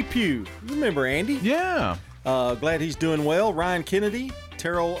 Andy Pugh. You remember Andy? Yeah. Glad he's doing well. Ryan Kennedy,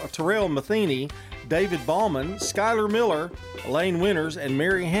 Terrell Matheny, David Ballman, Skylar Miller, Elaine Winters, and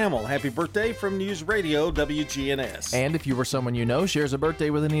Mary Hamill. Happy birthday from News Radio WGNS. And if you or someone you know shares a birthday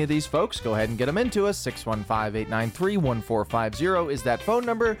with any of these folks, go ahead and get them into us. 615-893-1450 is that phone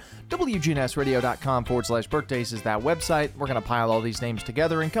number. WGNSradio.com/birthdays is that website. We're going to pile all these names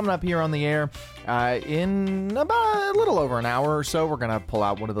together, and coming up here on the air in about a little over an hour or so, we're going to pull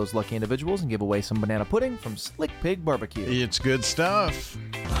out one of those lucky individuals and give away some banana pudding from Slick Pig Barbecue. It's good stuff.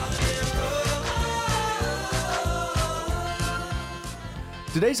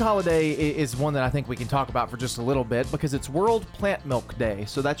 Today's holiday is one that I think we can talk about for just a little bit because it's World Plant Milk Day.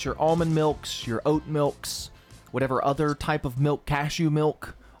 So that's your almond milks, your oat milks, whatever other type of milk, cashew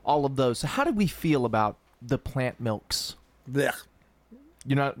milk, all of those. So how do we feel about the plant milks? Blech.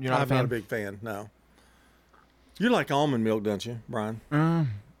 You're not a fan? I'm not a big fan, no. You like almond milk, don't you, Brian?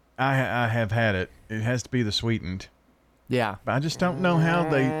 I have had it. It has to be the sweetened. Yeah. But I just don't know how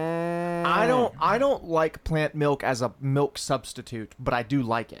they... I don't like plant milk as a milk substitute, but I do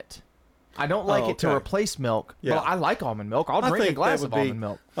like it. I don't like it to replace milk, but I like almond milk. I'll drink a glass of almond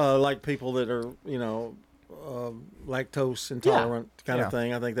milk. Like people that are, lactose intolerant kind of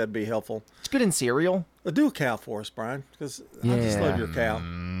thing. I think that'd be helpful. It's good in cereal. Do a cow for us, Brian, because I just love your cow.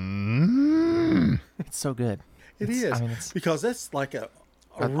 It's so good. It is. Because that's like a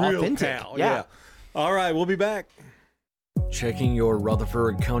real authentic cow. Yeah. All right, we'll be back. Checking your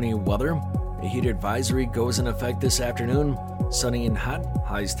Rutherford County weather. A heat advisory goes in effect this afternoon. Sunny and hot.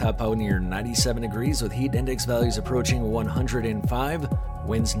 Highs top out near 97 degrees with heat index values approaching 105.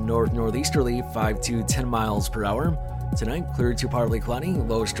 Winds north-northeasterly 5 to 10 miles per hour. Tonight, clear to partly cloudy.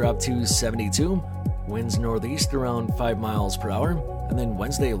 Lows drop to 72. Winds northeast around 5 miles per hour. And then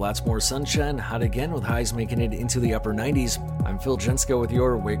Wednesday, lots more sunshine. Hot again with highs making it into the upper 90s. I'm Phil Jensko with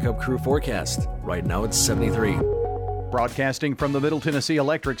your Wake Up Crew forecast. Right now, it's 73. Broadcasting from the Middle Tennessee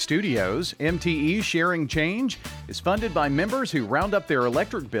Electric Studios, MTE Sharing Change is funded by members who round up their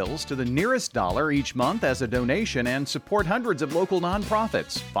electric bills to the nearest dollar each month as a donation and support hundreds of local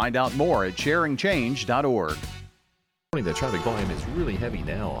nonprofits. Find out more at sharingchange.org. The traffic volume is really heavy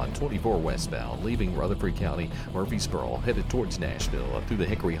now on 24 westbound, leaving Rutherford County, Murfreesboro, headed towards Nashville up through the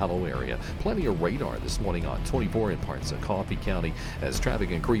Hickory Hollow area. Plenty of radar this morning on 24 in parts of Coffee County as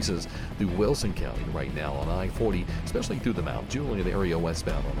traffic increases through Wilson County right now on I-40, especially through the Mount Juliet area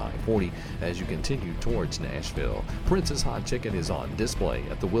westbound on I-40 as you continue towards Nashville. Prince's Hot Chicken is on display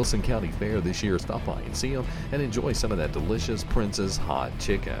at the Wilson County Fair this year. Stop by and see them and enjoy some of that delicious Prince's Hot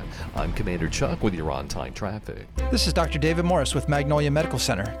Chicken. I'm Commander Chuck with your on-time traffic. This is Dr. David Morris with Magnolia Medical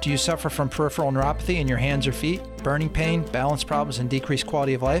Center. Do you suffer from peripheral neuropathy in your hands or feet, burning pain, balance problems, and decreased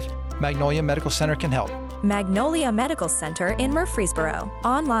quality of life? Magnolia Medical Center can help. Magnolia Medical Center in Murfreesboro.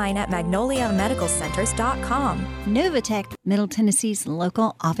 Online at magnoliamedicalcenters.com. Novatech, Middle Tennessee's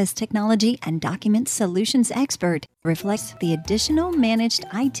local office technology and document solutions expert, reflects the additional managed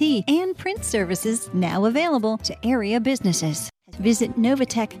IT and print services now available to area businesses. Visit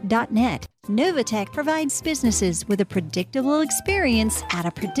Novatech.net. Novatech provides businesses with a predictable experience at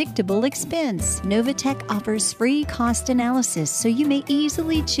a predictable expense. Novatech offers free cost analysis so you may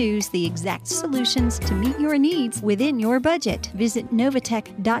easily choose the exact solutions to meet your needs within your budget. Visit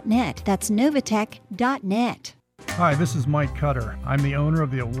Novatech.net. That's Novatech.net. Hi, this is Mike Cutter. I'm the owner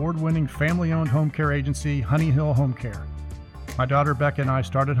of the award-winning family-owned home care agency, Honey Hill Home Care. My daughter Becca and I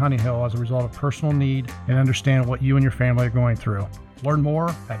started Honey Hill as a result of personal need and understand what you and your family are going through. Learn more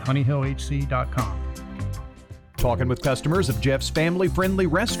at honeyhillhc.com. Talking with customers of Jeff's family-friendly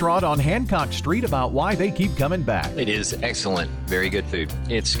restaurant on Hancock Street about why they keep coming back. It is excellent. Very good food.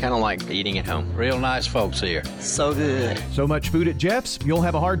 It's kind of like eating at home. Real nice folks here. So good. So much food at Jeff's, you'll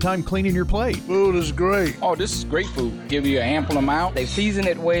have a hard time cleaning your plate. Food is great. Oh, this is great food. Give you an ample amount. They season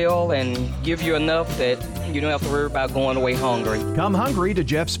it well and give you enough that you don't have to worry about going away hungry. Come hungry to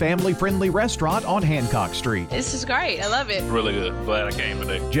Jeff's family-friendly restaurant on Hancock Street. This is great. I love it. Really good. Glad I came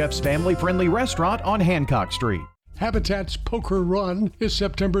today. Jeff's family-friendly restaurant on Hancock Street. Habitat's Poker Run is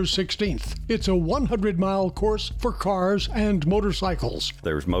September 16th. It's a 100-mile course for cars and motorcycles.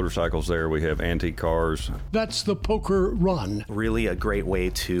 There's motorcycles there. We have antique cars. That's the Poker Run. Really a great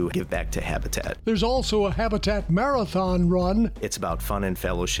way to give back to Habitat. There's also a Habitat Marathon Run. It's about fun and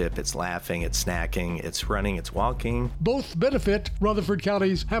fellowship. It's laughing, it's snacking, it's running, it's walking. Both benefit Rutherford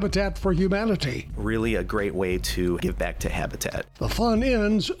County's Habitat for Humanity. Really a great way to give back to Habitat. The fun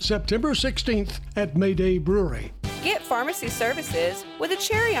ends September 16th at Mayday Brewery. Get pharmacy services with a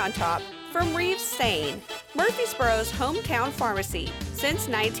cherry on top from Reeves Sane, Murfreesboro's hometown pharmacy since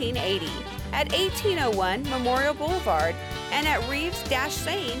 1980 at 1801 Memorial Boulevard and at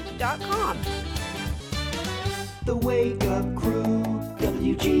reeves-sane.com. The Wake Up Crew,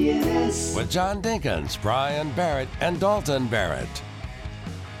 WGNS. With John Dinkins, Brian Barrett, and Dalton Barrett.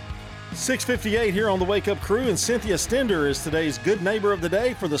 6:58 here on the Wake Up Crew, and Cynthia Stender is today's Good Neighbor of the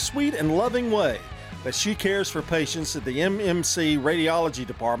Day for the sweet and loving way that she cares for patients at the MMC Radiology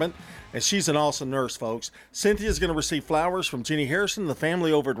Department, and she's an awesome nurse, folks. Cynthia's going to receive flowers from Jenny Harrison, the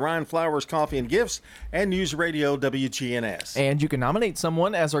family over at Ryan Flowers Coffee and Gifts, and News Radio WGNS. And you can nominate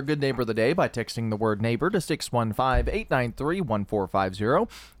someone as our Good Neighbor of the Day by texting the word neighbor to 615-893-1450.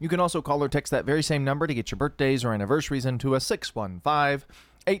 You can also call or text that very same number to get your birthdays or anniversaries into a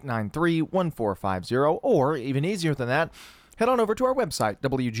 615-893-1450, or even easier than that, head on over to our website,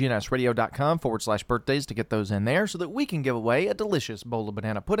 WGNSradio.com/birthdays, to get those in there so that we can give away a delicious bowl of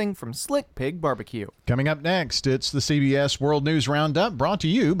banana pudding from Slick Pig Barbecue. Coming up next, it's the CBS World News Roundup, brought to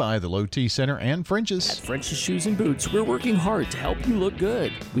you by the Low T Center and French's. At French's Shoes and Boots, we're working hard to help you look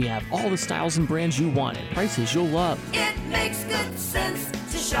good. We have all the styles and brands you want at prices you'll love. It makes good sense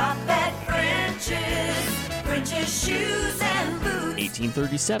to shop at French's. French's Shoes and Boots.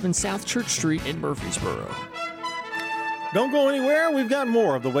 1837 South Church Street in Murfreesboro. Don't go anywhere. We've got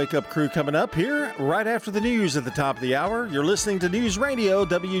more of the Wake Up Crew coming up here right after the news at the top of the hour. You're listening to News Radio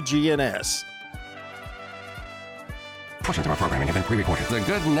WGNS. Portions of our programming have been pre-recorded. The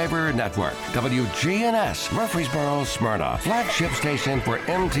Good Neighbor Network, WGNS, Murfreesboro, Smyrna, flagship station for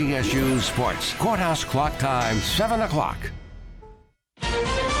MTSU Sports. Courthouse clock time, 7 o'clock.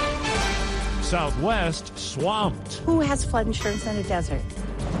 Southwest swamped. Who has flood insurance in a desert?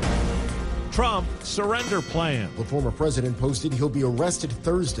 Trump surrender plan. The former president posted he'll be arrested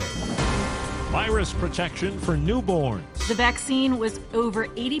Thursday. Virus protection for newborns. The vaccine was over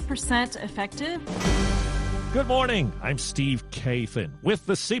 80% effective. Good morning. I'm Steve Kathan with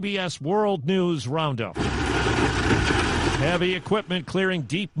the CBS World News Roundup. Heavy equipment clearing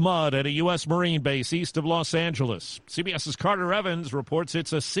deep mud at a U.S. Marine base east of Los Angeles. CBS's Carter Evans reports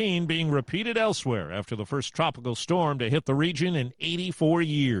it's a scene being repeated elsewhere after the first tropical storm to hit the region in 84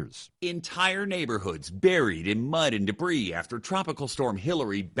 years. Entire neighborhoods buried in mud and debris after Tropical Storm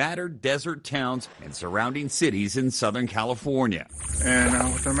Hillary battered desert towns and surrounding cities in Southern California. And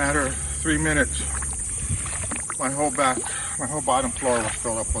within a matter of 3 minutes, my whole bottom floor was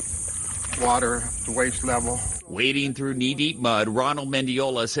filled up with water to waist level. Wading through knee-deep mud, Ronald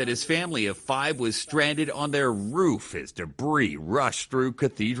Mendiola said his family of 5 was stranded on their roof as debris rushed through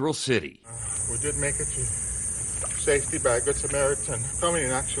Cathedral City. We did make it to safety by a Good Samaritan coming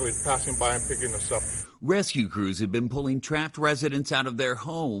and actually passing by and picking us up. Rescue crews have been pulling trapped residents out of their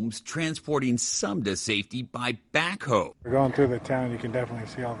homes, transporting some to safety by backhoe. We're going through the town, you can definitely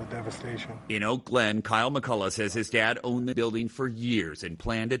see all the devastation. In Oak Glen, Kyle McCullough says his dad owned the building for years and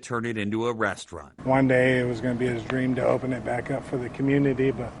planned to turn it into a restaurant. One day it was going to be his dream to open it back up for the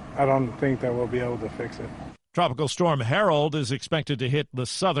community, but I don't think that we'll be able to fix it. Tropical Storm Harold is expected to hit the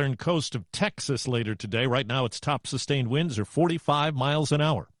southern coast of Texas later today. Right now, its top sustained winds are 45 miles an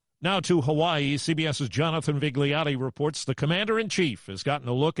hour. Now to Hawaii, CBS's Jonathan Vigliotti reports the commander-in-chief has gotten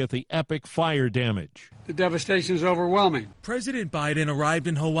a look at the epic fire damage. The devastation is overwhelming. President Biden arrived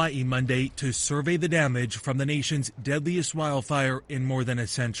in Hawaii Monday to survey the damage from the nation's deadliest wildfire in more than a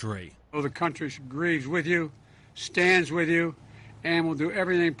century. The country grieves with you, stands with you, and will do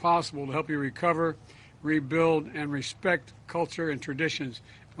everything possible to help you recover, rebuild, and respect culture and traditions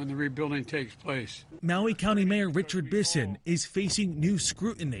when the rebuilding takes place. Maui County Mayor Richard Bisson is facing new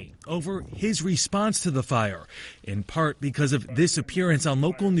scrutiny over his response to the fire, in part because of this appearance on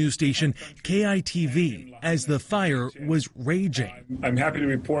local news station KITV as the fire was raging. I'm happy to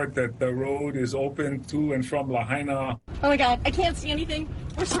report that the road is open to and from Lahaina. Oh my God, I can't see anything.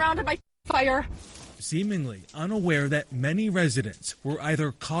 We're surrounded by fire. Seemingly unaware that many residents were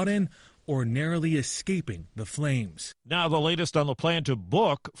either caught in or narrowly escaping the flames. Now the latest on the plan to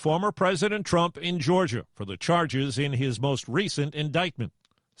book former President Trump in Georgia for the charges in his most recent indictment.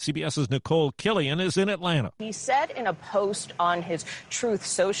 CBS's Nicole Killian is in Atlanta. He said in a post on his Truth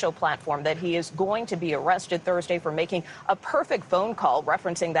Social platform that he is going to be arrested Thursday for making a perfect phone call,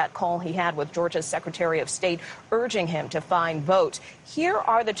 referencing that call he had with Georgia's Secretary of State urging him to find votes. Here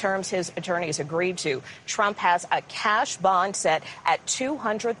are the terms his attorneys agreed to. Trump has a cash bond set at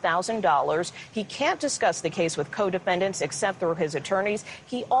 $200,000. He can't discuss the case with co-defendants except through his attorneys.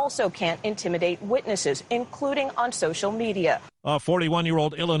 He also can't intimidate witnesses, including on social media. A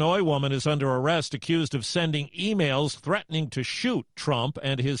 41-year-old Illinois woman is under arrest accused of sending emails threatening to shoot Trump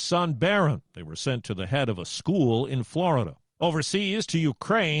and his son Barron. They were sent to the head of a school in Florida. Overseas to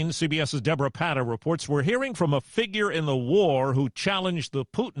Ukraine, CBS's Deborah Patta reports we're hearing from a figure in the war who challenged the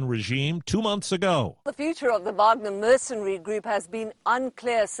Putin regime 2 months ago. The future of the Wagner mercenary group has been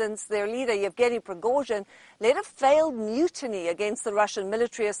unclear since their leader, Yevgeny Prigozhin, led a failed mutiny against the Russian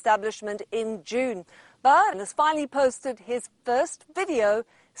military establishment in June. But has finally posted his first video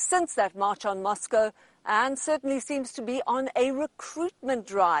since that march on Moscow and certainly seems to be on a recruitment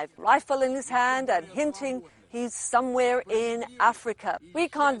drive, rifle in his hand and hinting he's somewhere in Africa. We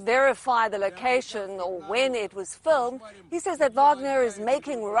can't verify the location or when it was filmed. He says that Wagner is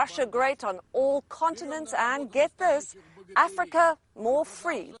making Russia great on all continents and, get this, Africa more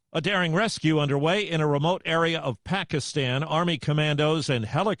free. A daring rescue underway in a remote area of Pakistan. Army commandos and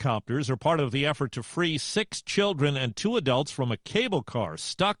helicopters are part of the effort to free 6 children and 2 adults from a cable car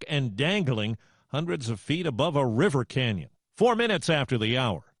stuck and dangling hundreds of feet above a river canyon. 4 minutes after the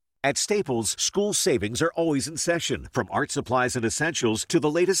hour. At Staples, school savings are always in session. From art supplies and essentials to the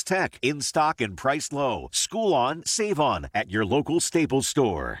latest tech, in stock and priced low. School on, save on at your local Staples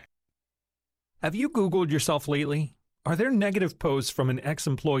store. Have you Googled yourself lately? Are there negative posts from an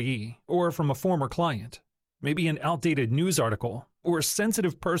ex-employee or from a former client? Maybe an outdated news article or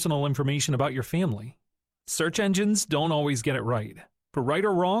sensitive personal information about your family? Search engines don't always get it right. But right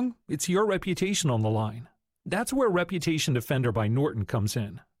or wrong, it's your reputation on the line. That's where Reputation Defender by Norton comes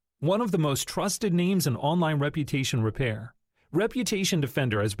in. One of the most trusted names in online reputation repair, Reputation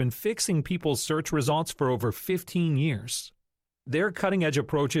Defender has been fixing people's search results for over 15 years. Their cutting-edge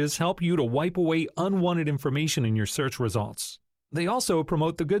approaches help you to wipe away unwanted information in your search results. They also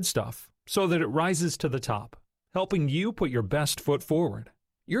promote the good stuff so that it rises to the top, helping you put your best foot forward.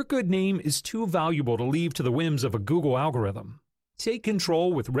 Your good name is too valuable to leave to the whims of a Google algorithm. Take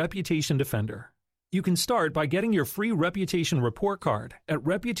control with Reputation Defender. You can start by getting your free reputation report card at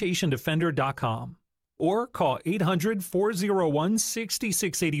reputationdefender.com or call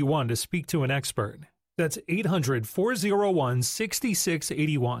 800-401-6681 to speak to an expert. That's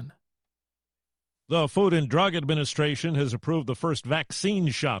 800-401-6681. The Food and Drug Administration has approved the first vaccine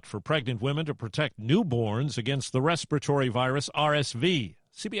shot for pregnant women to protect newborns against the respiratory virus RSV.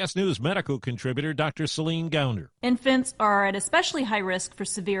 CBS News medical contributor Dr. Celine Gounder. Infants are at especially high risk for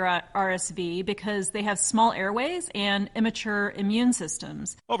severe RSV because they have small airways and immature immune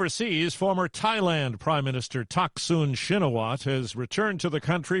systems. Overseas, former Thailand Prime Minister Thaksin Shinawatra has returned to the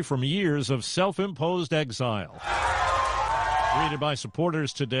country from years of self-imposed exile. Greeted by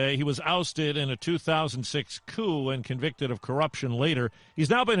supporters today, he was ousted in a 2006 coup and convicted of corruption later. He's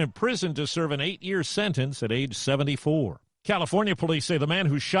now been imprisoned to serve an 8-year sentence at age 74. California police say the man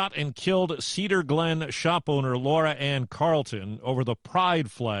who shot and killed Cedar Glen shop owner Laura Ann Carlton over the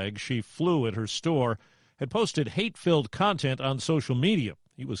pride flag she flew at her store had posted hate-filled content on social media.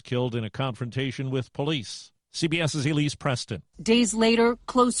 He was killed in a confrontation with police. CBS's Elise Preston. Days later,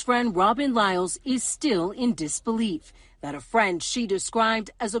 close friend Robin Lyles is still in disbelief that a friend she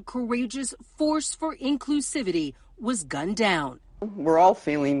described as a courageous force for inclusivity was gunned down. We're all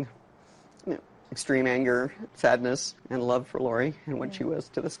feeling extreme anger, sadness, and love for Lori and what she was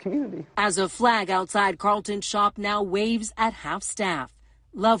to this community. As a flag outside Carlton's shop now waves at half-staff,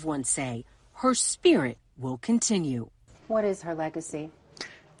 loved ones say her spirit will continue. What is her legacy?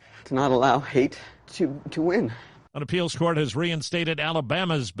 To not allow hate to win. An appeals court has reinstated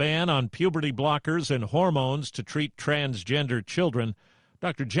Alabama's ban on puberty blockers and hormones to treat transgender children.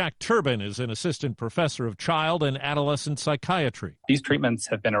 Dr. Jack Turbin is an assistant professor of child and adolescent psychiatry. These treatments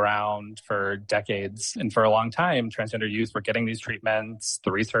have been around for decades, and for a long time, transgender youth were getting these treatments.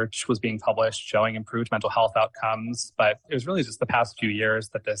 The research was being published showing improved mental health outcomes, but it was really just the past few years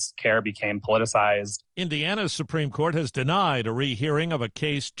that this care became politicized. Indiana's Supreme Court has denied a rehearing of a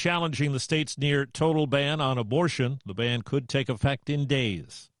case challenging the state's near total ban on abortion. The ban could take effect in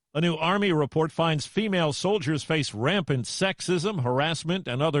days. A new Army report finds female soldiers face rampant sexism, harassment,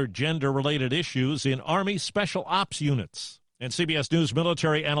 and other gender-related issues in Army Special Ops units. And CBS News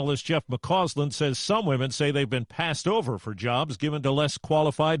military analyst Jeff McCausland says some women say they've been passed over for jobs given to less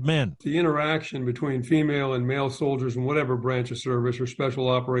qualified men. The interaction between female and male soldiers in whatever branch of service or special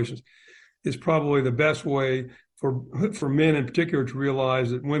operations is probably the best way for men in particular to realize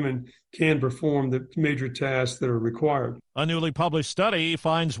that women can perform the major tasks that are required. A newly published study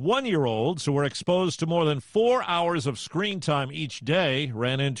finds 1-year-olds who were exposed to more than 4 hours of screen time each day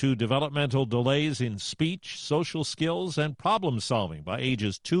ran into developmental delays in speech, social skills, and problem solving by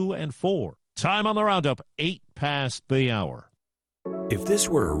ages 2 and 4. Time on the roundup, 8 past the hour. If this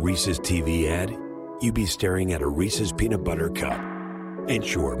were a Reese's TV ad, you'd be staring at a Reese's peanut butter cup. And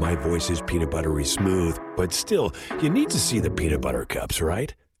sure, my voice is peanut buttery smooth, but still, you need to see the peanut butter cups,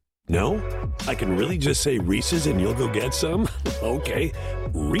 right? No? I can really just say Reese's and you'll go get some? Okay,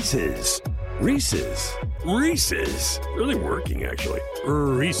 Reese's. Reese's. Reese's. Really working, actually.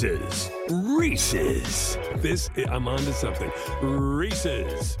 Reese's. Reese's. I'm on to something.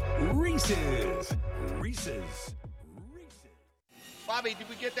 Reese's. Reese's. Reese's. Bobby, did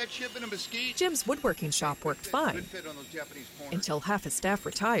we get that shipment of mesquite? Jim's woodworking shop worked fine. Good fit on those Japanese corners. Until half his staff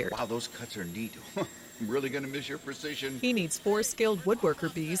retired. Wow, those cuts are neat. I'm really going to miss your precision. He needs 4 skilled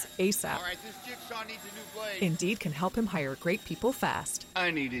woodworker bees ASAP. All right, this jigsaw needs a new blade. Indeed can help him hire great people fast. I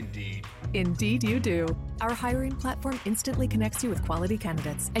need Indeed. Indeed you do. Our hiring platform instantly connects you with quality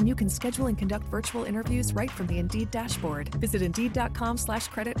candidates, and you can schedule and conduct virtual interviews right from the Indeed dashboard. Visit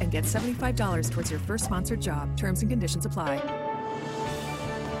Indeed.com/credit and get $75 towards your first sponsored job. Terms and conditions apply.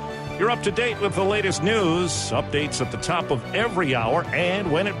 You're up to date with the latest news, updates at the top of every hour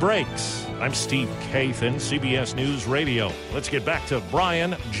and when it breaks. I'm Steve Kathan, CBS News Radio. Let's get back to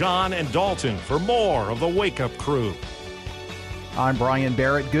Brian, John, and Dalton for more of the Wake Up Crew. I'm Brian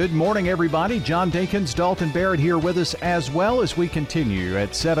Barrett. Good morning, everybody. John Dinkins, Dalton Barrett here with us as well as we continue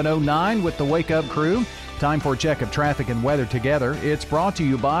at 7:09 with the Wake Up Crew. Time for a check of traffic and weather together. It's brought to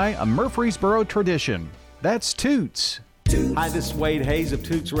you by a Murfreesboro tradition. That's Toots. Hi, this is Wade Hayes of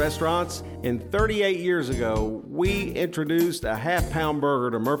Toots Restaurants. And 38 years ago, we introduced a half-pound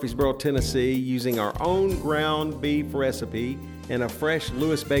burger to Murfreesboro, Tennessee using our own ground beef recipe and a fresh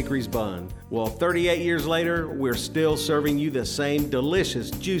Lewis Bakery's bun. Well, 38 years later, we're still serving you the same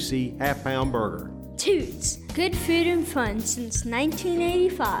delicious, juicy half-pound burger. Toots, good food and fun since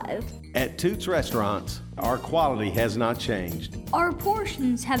 1985. At Toots Restaurants, our quality has not changed. Our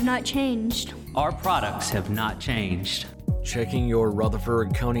portions have not changed. Our products have not changed. Checking your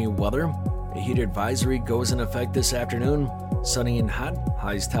Rutherford County weather. A heat advisory goes in effect this afternoon. Sunny and hot.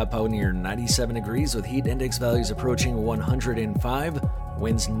 Highs top out near 97 degrees with heat index values approaching 105.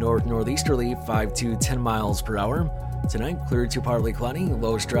 Winds north-northeasterly 5 to 10 miles per hour. Tonight, clear to partly cloudy.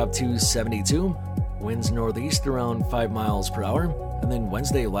 Lows drop to 72. Winds northeast around 5 miles per hour. And then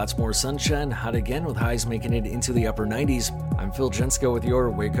Wednesday, lots more sunshine, hot again with highs making it into the upper 90s. I'm Phil Jensko with your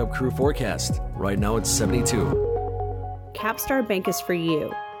Wake Up Crew forecast. Right now it's 72. Capstar Bank is for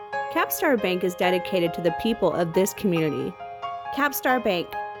you. Capstar Bank is dedicated to the people of this community. Capstar Bank,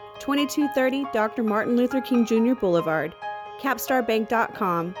 2230 Dr. Martin Luther King Jr. Boulevard,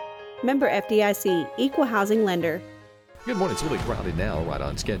 capstarbank.com. Member FDIC, Equal Housing Lender. Good morning. It's really crowded now, right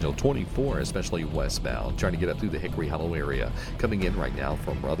on schedule. 24, especially westbound, trying to get up through the Hickory Hollow area. Coming in right now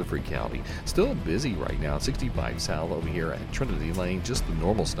from Rutherford County. Still busy right now. 65 south over here at Trinity Lane. Just the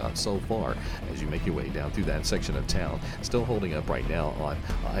normal stuff so far as you make your way down through that section of town. Still holding up right now on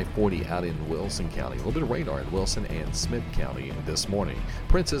I-40 out in Wilson County. A little bit of radar in Wilson and Smith County this morning.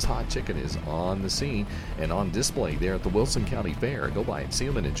 Prince's Hot Chicken is on the scene and on display there at the Wilson County Fair. Go by and see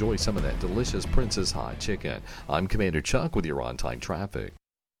them and enjoy some of that delicious Prince's Hot Chicken. I'm Commander Chuck with your on-time traffic.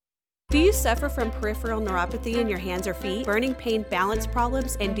 Do you suffer from peripheral neuropathy in your hands or feet, burning pain, balance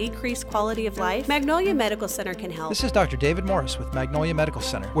problems, and decreased quality of life? Magnolia Medical Center can help. This is Dr. David Morris with Magnolia Medical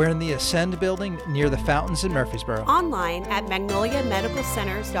Center. We're in the Ascend building near the fountains in Murfreesboro. Online at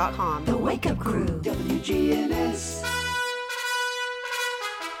magnoliamedicalcenters.com. The Wake Up Crew, WGNS.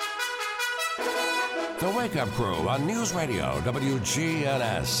 The Wake Up Crew on News Radio,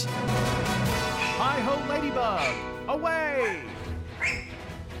 WGNS. Hi-ho, ladybug! Away!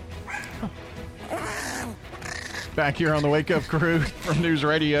 Back here on the Wake Up Crew from News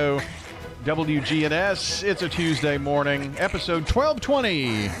Radio WGNS. It's a Tuesday morning, episode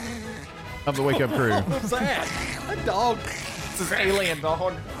 1220 of the Wake Up Crew. What was that? A dog. It's an alien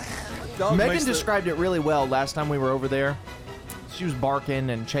dog. Megan described it really well last time we were over there. She was barking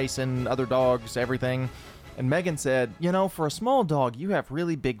and chasing other dogs, everything. And Megan said, you know, for a small dog, you have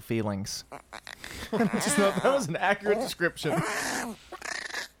really big feelings. That was an accurate description.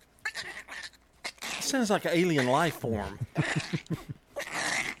 Sounds like an alien life form.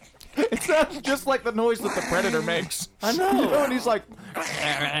 It sounds just like the noise that the predator makes. I know. You know, and he's like...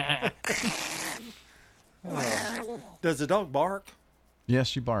 Does the dog bark? Yes,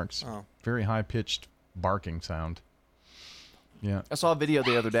 she barks. Oh. Very high-pitched barking sound. Yeah. I saw a video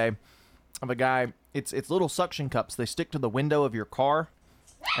the other day of a guy. It's little suction cups. They stick to the window of your car,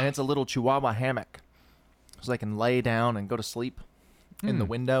 and it's a little Chihuahua hammock. So they can lay down and go to sleep in the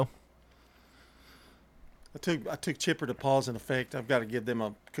window. I took Chipper to Paws in Effect. I've got to give them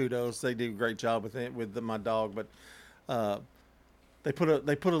a kudos. They do a great job with it with my dog. But they put a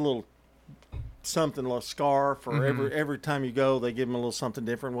little something, a little scarf, or every time you go, they give him a little something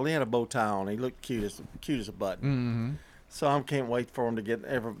different. Well, he had a bow tie on. He looked cute as a button. Mm-hmm. So I can't wait for him to get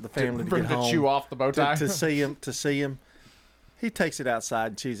the family to get home. To chew off the bow tie? To see him. He takes it outside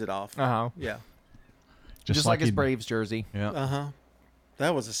and chews it off. Uh-huh. Yeah. Just like his Braves jersey. Yeah. Uh-huh.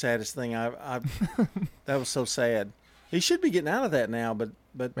 That was the saddest thing. That was so sad. He should be getting out of that now, but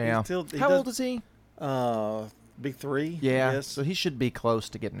yeah. How old is he? Big 3. Yeah. Yes. So he should be close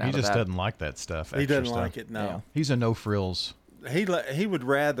to getting out of that. He just doesn't like that stuff. He doesn't stuff. like it. No. Yeah. He's a no frills. He would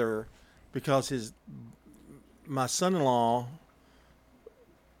rather, because my son-in-law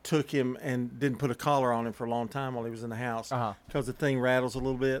took him and didn't put a collar on him for a long time while he was in the house because the thing rattles a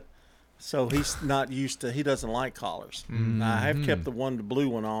little bit. So he's not used to. He doesn't like collars. Mm-hmm. I have kept the blue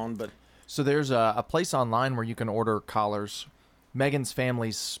one on, but so there's a place online where you can order collars. Megan's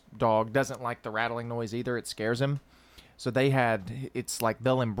family's dog doesn't like the rattling noise either. It scares him. So it's like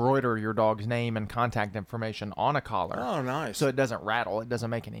they'll embroider your dog's name and contact information on a collar. Oh, nice. So it doesn't rattle. It doesn't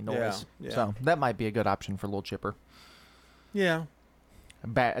make any noise. Yeah. So that might be a good option for little Chipper. Yeah. A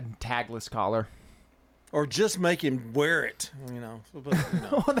tagless collar. Or just make him wear it,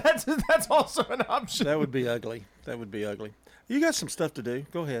 That's also an option. That would be ugly. You got some stuff to do.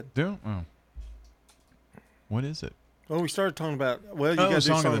 Go ahead. Oh. What is it? Well, we started talking about, you got to do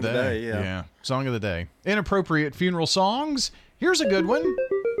Song of the Day. Yeah. Song of the Day. Inappropriate funeral songs. Here's a good one.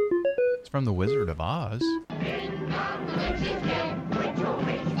 It's from The Wizard of Oz.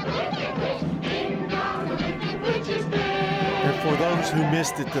 And for those who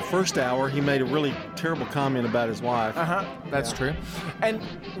missed it the first hour, he made a really terrible comment about his wife. That's true. And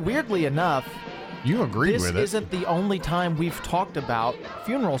weirdly enough, you agreed with it. This isn't the only time we've talked about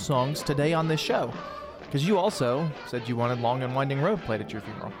funeral songs today on this show. Because you also said you wanted Long and Winding Road played at your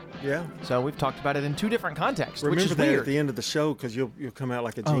funeral. Yeah. So we've talked about it in two different contexts, which is Remember that weird. at the end of the show, because you'll come out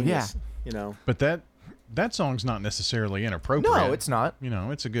like a genius. But that song's not necessarily inappropriate. No, it's not.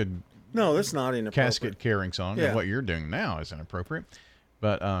 It's a good... No, it's not inappropriate. Casket carrying song. Yeah. And what you're doing now is inappropriate.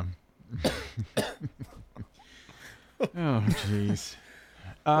 But, oh, jeez.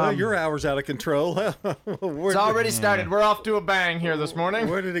 Well, your hour's out of control. It's already started. We're off to a bang here this morning.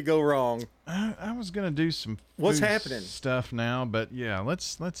 Where did it go wrong? I was going to do some What's food happening stuff now, but yeah,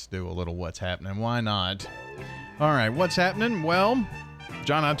 let's do a little what's happening. Why not? All right, what's happening? Well,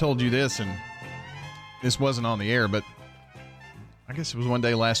 John, I told you this, and this wasn't on the air, but I guess it was one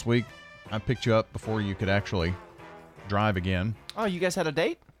day last week I picked you up before you could actually drive again. Oh, you guys had a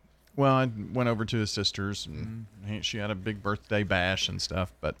date? Well, I went over to his sister's, and she had a big birthday bash and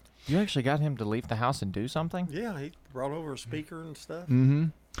stuff, but... You actually got him to leave the house and do something? Yeah, he brought over a speaker and stuff.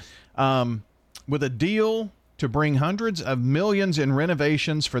 Mm-hmm. With a deal to bring hundreds of millions in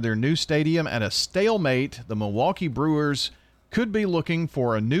renovations for their new stadium at a stalemate, the Milwaukee Brewers could be looking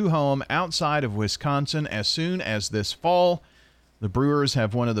for a new home outside of Wisconsin as soon as this fall. The Brewers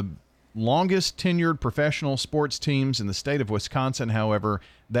have one of the longest tenured professional sports teams in the state of Wisconsin. However,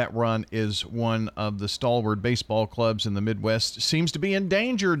 that run is one of the stalwart baseball clubs in the Midwest seems to be in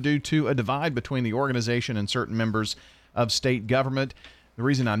danger due to a divide between the organization and certain members of state government. The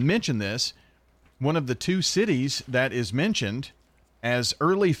reason I mention this, one of the two cities that is mentioned as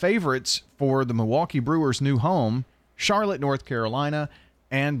early favorites for the Milwaukee Brewers' new home, Charlotte, North Carolina,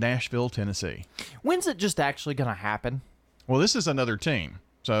 and Nashville, Tennessee. When's it just actually going to happen? Well, this is another team.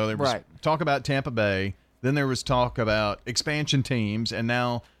 So there was talk about Tampa Bay, then there was talk about expansion teams, and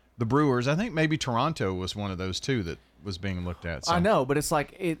now the Brewers. I think maybe Toronto was one of those two that was being looked at. So. I know, but it's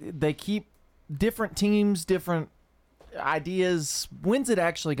like they keep different teams, different ideas. When's it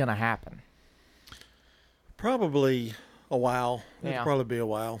actually going to happen? Probably a while. Yeah. It'll probably be a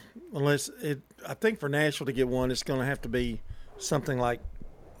while. I think for Nashville to get one, it's going to have to be something like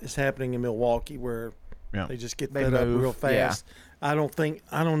it's happening in Milwaukee where they just get fed up real fast. Yeah. I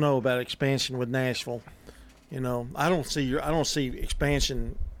don't know about expansion with Nashville. You know, I don't see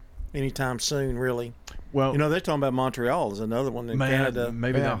expansion anytime soon, really. Well, they're talking about Montreal is another one in Canada.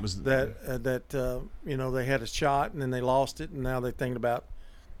 Maybe that was that they had a shot and then they lost it, and now they're thinking about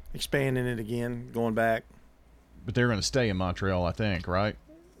expanding it again, going back. But they're going to stay in Montreal, I think, right?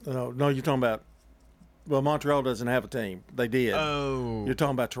 No, you're talking about. Well, Montreal doesn't have a team. They did. Oh, you're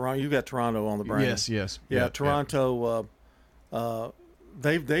talking about Toronto. You got Toronto on the brain. Yes. Yeah, Toronto.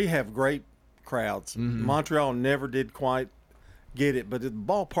 They have great crowds. Mm-hmm. Montreal never did quite get it, but the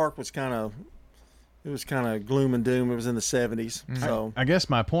ballpark was kind of gloom and doom. It was in the 70s. Mm-hmm. So I guess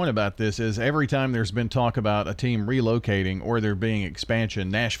my point about this is every time there's been talk about a team relocating or there being expansion,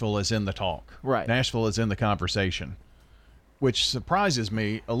 Nashville is in the talk. Right. Nashville is in the conversation, which surprises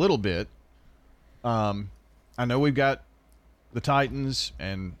me a little bit. I know we've got the Titans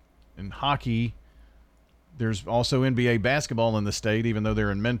and hockey. There's also NBA basketball in the state, even though they're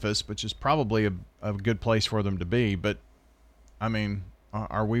in Memphis, which is probably a good place for them to be. But, I mean,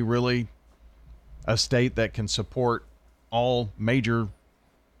 are we really a state that can support all major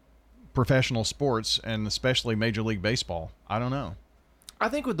professional sports and especially Major League Baseball? I don't know. I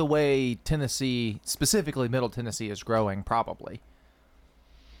think with the way Tennessee, specifically Middle Tennessee, is growing, probably.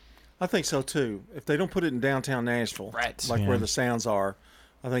 I think so, too. If they don't put it in downtown Nashville, where the Sounds are,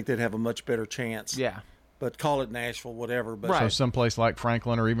 I think they'd have a much better chance. Yeah. But call it Nashville, whatever. But So someplace like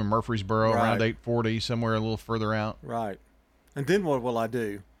Franklin or even Murfreesboro, around 840, somewhere a little further out. Right. And then what will I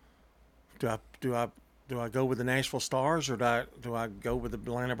do? Do I go with the Nashville Stars or do I go with the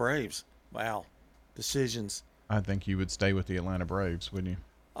Atlanta Braves? Wow. Decisions. I think you would stay with the Atlanta Braves, wouldn't you?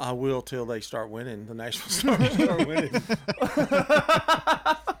 I will till they start winning. The Nashville Stars start winning.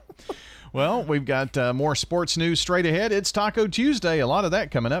 Well, we've got more sports news straight ahead. It's Taco Tuesday. A lot of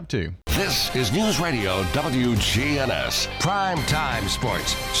that coming up, too. This is News Radio WGNS Prime Time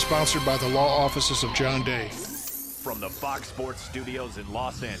Sports. Sponsored by the law offices of John Day. From the Fox Sports Studios in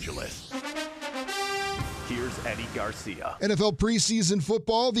Los Angeles, here's Eddie Garcia. NFL preseason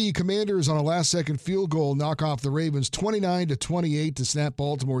football. The Commanders on a last-second field goal knock off the Ravens 29-28 to snap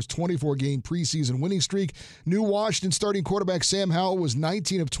Baltimore's 24-game preseason winning streak. New Washington starting quarterback Sam Howell was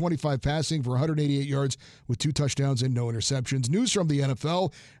 19 of 25 passing for 188 yards with 2 touchdowns and no interceptions. News from the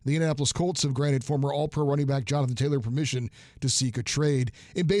NFL. The Indianapolis Colts have granted former All-Pro running back Jonathan Taylor permission to seek a trade.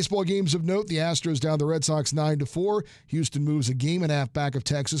 In baseball games of note, the Astros down the Red Sox 9-4. Houston moves a game and a half back of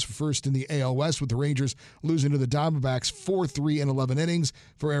Texas for first in the AL West, with the Rangers losing to the Diamondbacks 4-3 in 11 innings.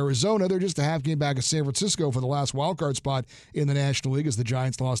 For Arizona, they're just a half game back of San Francisco for the last wildcard spot in the National League as the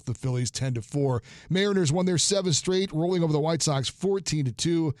Giants lost to the Phillies 10-4. Mariners won their 7th straight, rolling over the White Sox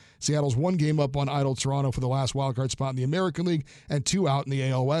 14-2. Seattle's 1 game up on idle Toronto for the last wildcard spot in the American League and 2 out in the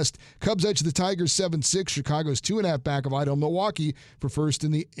AL West. Cubs edge the Tigers 7-6. Chicago's 2.5 back of idle Milwaukee for first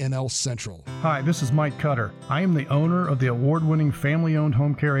in the NL Central. Hi, this is Mike Cutter. I am the owner of the award-winning family-owned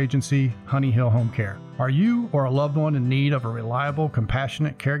home care agency, Honey Hill Home Care. Are you or a loved one in need of a reliable,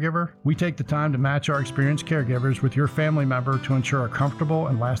 compassionate caregiver? We take the time to match our experienced caregivers with your family member to ensure a comfortable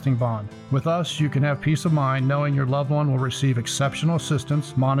and lasting bond. With us, you can have peace of mind knowing your loved one will receive exceptional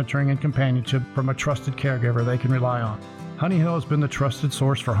assistance, monitoring, and companionship from a trusted caregiver they can rely on. Honey Hill has been the trusted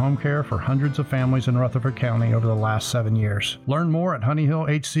source for home care for hundreds of families in Rutherford County over the last 7 years. Learn more at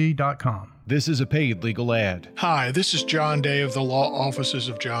honeyhillhc.com. This is a paid legal ad. Hi, this is John Day of the Law Offices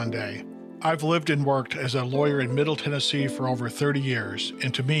of John Day. I've lived and worked as a lawyer in Middle Tennessee for over 30 years,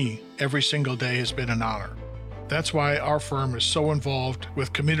 and to me, every single day has been an honor. That's why our firm is so involved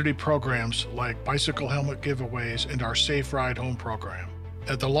with community programs like bicycle helmet giveaways and our Safe Ride Home program.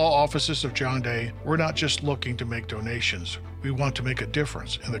 At the Law Offices of John Day, we're not just looking to make donations. We want to make a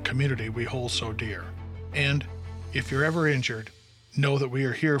difference in the community we hold so dear. And if you're ever injured, know that we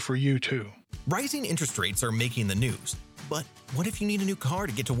are here for you too. Rising interest rates are making the news, but what if you need a new car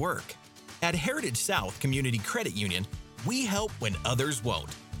to get to work? At Heritage South Community Credit Union, we help when others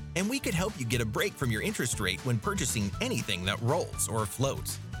won't. And we could help you get a break from your interest rate when purchasing anything that rolls or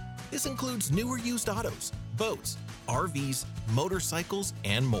floats. This includes new or used autos, boats, RVs, motorcycles,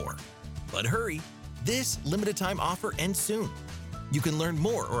 and more. But hurry, this limited time offer ends soon. You can learn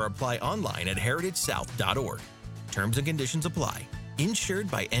more or apply online at heritagesouth.org. Terms and conditions apply.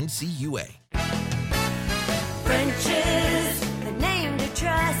 Insured by NCUA. French's, the name to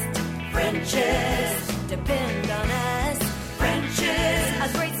trust. French's, depend on us. French's, a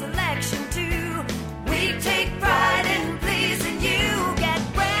great selection too. We take pride in pleasing you.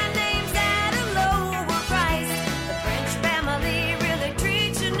 Get brand names at a lower price. The French family really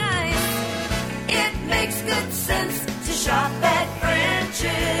treats you nice. It makes good sense to shop at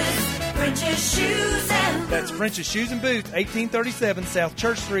French's. French's Shoes and Boots. That's French's Shoes and Boots, 1837 South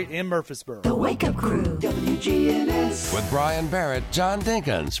Church Street in Murfreesboro. The Wake Up Crew, WGNS. With Brian Barrett, John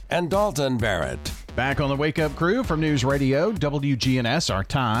Dinkins, and Dalton Barrett. Back on the Wake Up Crew from News Radio, WGNS, our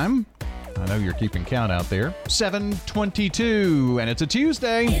time. I know you're keeping count out there. 7:22, and it's a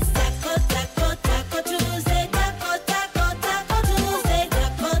Tuesday. It's Taco, Taco, Taco Tuesday. Taco, Taco, Taco Tuesday.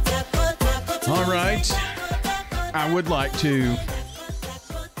 Taco, Taco, Taco Tuesday. All right. I would like to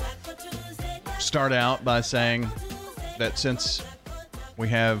start out by saying that since we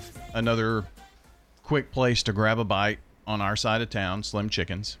have another quick place to grab a bite on our side of town, Slim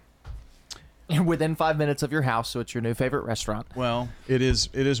Chickens. Within 5 minutes of your house, so it's your new favorite restaurant. Well, it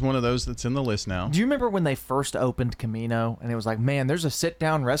is one of those that's in the list now. Do you remember when they first opened Camino, and it was like, man, there's a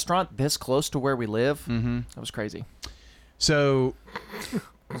sit-down restaurant this close to where we live? Mm-hmm. That was crazy. So...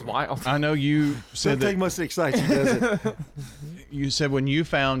 It was wild. I know you said that. Doesn't take much to excite you, does it? You said when you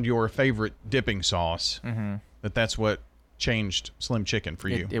found your favorite dipping sauce, mm-hmm. that's what changed Slim Chicken for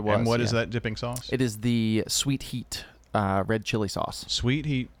you. It was. And what is that dipping sauce? It is the Sweet Heat red chili sauce. Sweet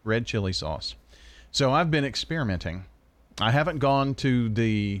Heat red chili sauce. So I've been experimenting. I haven't gone to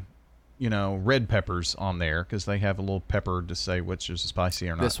the, red peppers on there because they have a little pepper to say which is spicy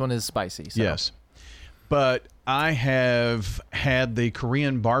or not. This one is spicy. So. Yes. But I have had the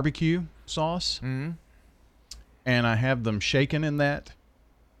Korean barbecue sauce, mm-hmm. and I have them shaken in that.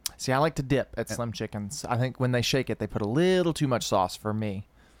 See, I like to dip at Slim Chickens. I think when they shake it, they put a little too much sauce for me.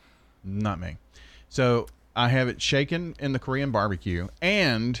 Not me. So I have it shaken in the Korean barbecue,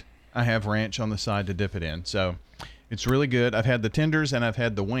 and I have ranch on the side to dip it in. So it's really good. I've had the tenders, and I've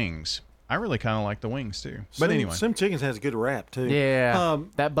had the wings. I really kind of like the wings, too. But anyway. Slim Chickens has a good wrap, too. Yeah.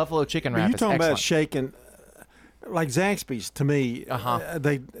 That buffalo chicken wrap is excellent. You're talking about shaking, like Zaxby's, to me,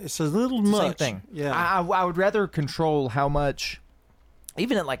 it's a little much. Same thing. Yeah. I would rather control how much,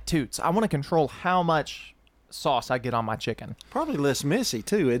 even at like Toots, I want to control how much sauce I get on my chicken. Probably less messy,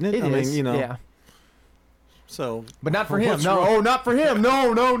 too, isn't it? It is. Yeah. So. But not for him. No. Oh, not for him.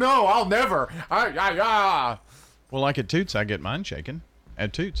 No. I'll never. Well, like at Toots, I get mine shaken.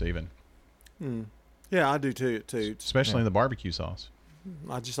 At Toots, even. Yeah, I do too at Toots. Especially the barbecue sauce.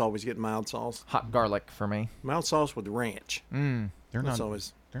 I just always get mild sauce. Hot garlic for me. Mild sauce with ranch. They're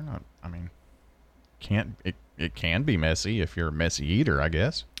not. I mean, it can be messy if you're a messy eater, I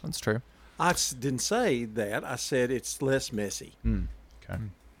guess. That's true. I didn't say that. I said it's less messy. Okay.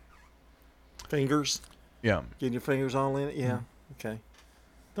 Fingers. Yeah. Getting your fingers all in it. Yeah. Okay.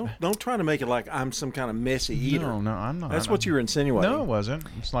 Don't try to make it like I'm some kind of messy eater. No, I'm not. That's what you were insinuating. No, it wasn't.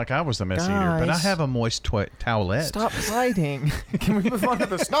 It's like I was the messy eater, but I have a moist towelette. Stop fighting. Can we move on to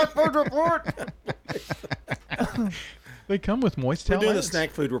the snack food report? They come with moist towelettes. We're doing the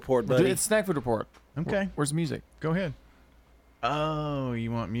snack food report, buddy. It's snack food report. Okay. Where's the music? Go ahead. Oh,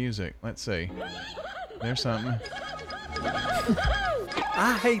 you want music? Let's see. There's something.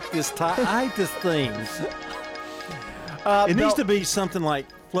 I hate this theme. It needs to be something like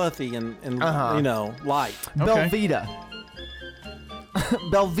fluffy and light. Belvita.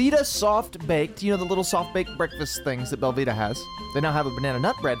 Belvita soft baked. You know the little soft baked breakfast things that Belvita has? They now have a banana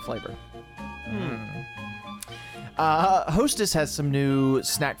nut bread flavor. Hostess has some new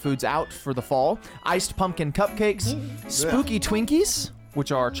snack foods out for the fall. Iced pumpkin cupcakes, spooky Twinkies,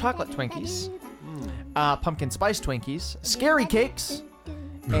 which are chocolate Twinkies, pumpkin spice Twinkies, scary cakes,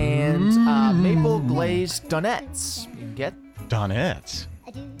 and maple glazed donuts. You can get donuts.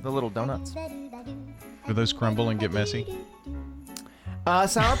 The little donuts. Do those crumble and get messy?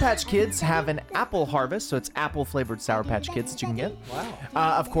 Sour Patch Kids have an apple harvest, so it's apple-flavored Sour Patch Kids that you can get.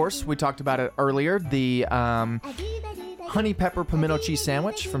 Wow. Of course, we talked about it earlier, the honey pepper pimento cheese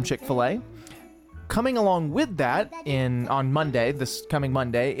sandwich from Chick-fil-A. Coming along with that on Monday, this coming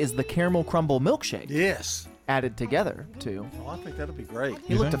Monday, is the caramel crumble milkshake. Yes. Added together, too. Oh, I think that'll be great.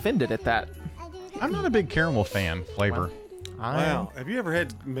 He looked offended at that. I'm not a big caramel fan flavor. Wow. Have you ever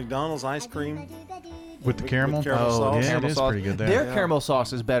had McDonald's ice cream? With the caramel? With caramel sauce? Yeah, it is pretty good there. Their caramel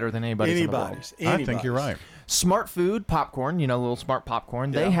sauce is better than anybody's in the world. I think you're right. Smart Food popcorn, little Smart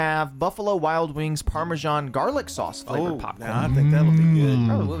popcorn. Yeah. They have Buffalo Wild Wings Parmesan garlic sauce flavored popcorn. I think that'll be good.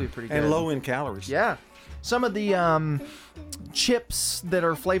 Probably will be pretty good. And low in calories. Yeah. Some of the chips that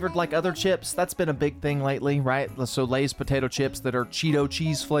are flavored like other chips, that's been a big thing lately, right? So Lay's potato chips that are Cheeto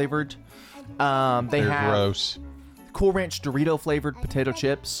cheese flavored. They're gross. Cool Ranch Dorito flavored potato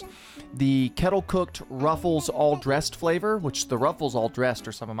chips. The kettle cooked Ruffles all dressed flavor, which the Ruffles all dressed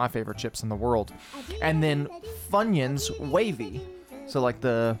are some of my favorite chips in the world. And then Funyuns wavy. So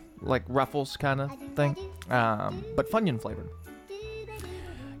like Ruffles kind of thing, but Funyun flavored.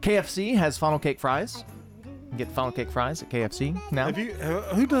 KFC has funnel cake fries. You can get funnel cake fries at KFC now.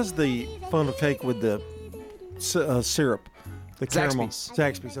 Who does the funnel cake with the syrup? The caramel.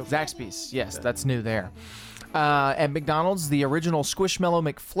 Zaxby's. Okay. Zaxby's, yes, that's new there. At McDonald's, the original Squishmallow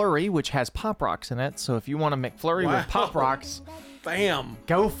McFlurry, which has Pop Rocks in it. So if you want a McFlurry with Pop Rocks, bam,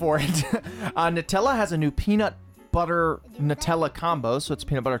 go for it. Nutella has a new peanut butter Nutella combo, so it's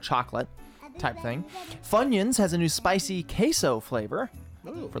peanut butter chocolate type thing. Funyuns has a new spicy queso flavor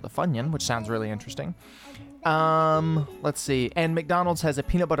for the Funyun, which sounds really interesting. Let's see. And McDonald's has a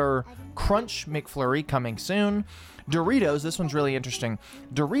peanut butter crunch McFlurry coming soon. Doritos, this one's really interesting.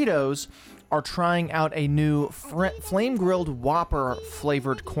 Doritos are trying out a new flame-grilled Whopper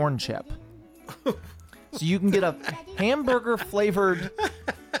flavored corn chip. So you can get a hamburger-flavored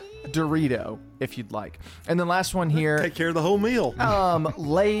Dorito if you'd like. And the last one here. Take care of the whole meal.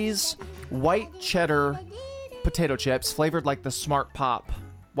 Lay's white cheddar potato chips flavored like the Smart Pop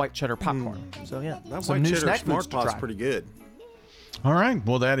white cheddar popcorn. So yeah, that some white new cheddar snack Smart foods to Pop's try. pretty good. All right.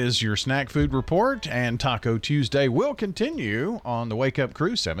 Well, that is your snack food report, and Taco Tuesday will continue on the Wake Up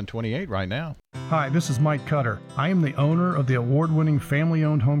Crew 728 right now. Hi, this is Mike Cutter. I am the owner of the award-winning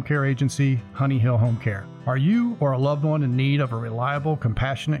family-owned home care agency, Honey Hill Home Care. Are you or a loved one in need of a reliable,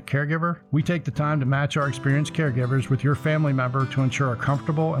 compassionate caregiver? We take the time to match our experienced caregivers with your family member to ensure a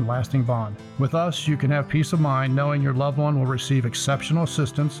comfortable and lasting bond. With us, you can have peace of mind knowing your loved one will receive exceptional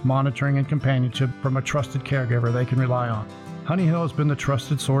assistance, monitoring, and companionship from a trusted caregiver they can rely on. Honey Hill has been the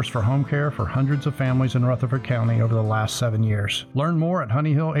trusted source for home care for hundreds of families in Rutherford County over the last 7 years. Learn more at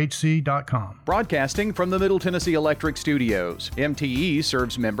honeyhillhc.com. Broadcasting from the Middle Tennessee Electric Studios, MTE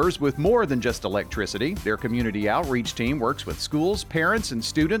serves members with more than just electricity. Their community outreach team works with schools, parents, and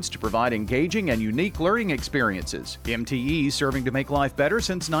students to provide engaging and unique learning experiences. MTE serving to make life better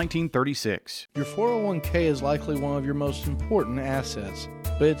since 1936. Your 401k is likely one of your most important assets,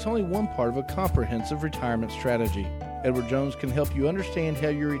 but it's only one part of a comprehensive retirement strategy. Edward Jones can help you understand how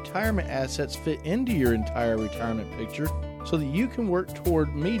your retirement assets fit into your entire retirement picture so that you can work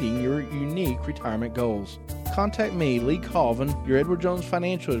toward meeting your unique retirement goals. Contact me, Lee Colvin, your Edward Jones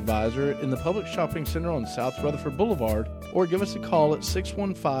financial advisor in the Public Shopping Center on South Rutherford Boulevard, or give us a call at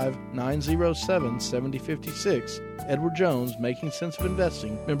 615-907-7056. Edward Jones, Making Sense of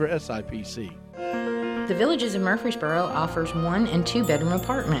Investing, member SIPC. The Villages of Murfreesboro offers 1 and 2 bedroom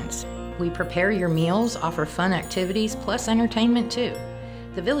apartments. We prepare your meals, offer fun activities, plus entertainment too.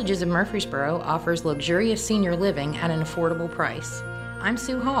 The Villages of Murfreesboro offers luxurious senior living at an affordable price. I'm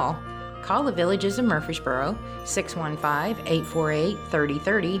Sue Hall. Call the Villages of Murfreesboro,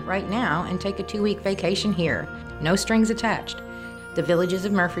 615-848-3030 right now and take a 2-week vacation here. No strings attached. The Villages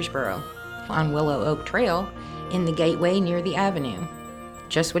of Murfreesboro on Willow Oak Trail in the gateway near the avenue.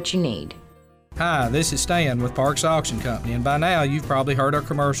 Just what you need. Hi, this is Stan with Parks Auction Company, and by now you've probably heard our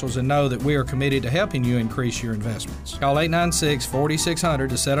commercials and know that we are committed to helping you increase your investments. Call 896-4600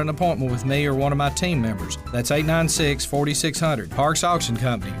 to set an appointment with me or one of my team members. That's 896-4600. Parks Auction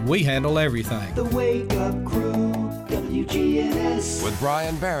Company. We handle everything. The Wake Up Crew, WGNS. With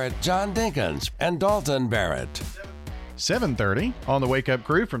Brian Barrett, John Dinkins, and Dalton Barrett. 7:30 on the Wake Up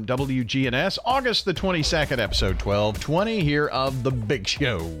Crew from WGNS, August the 22nd, episode 1220 here of The Big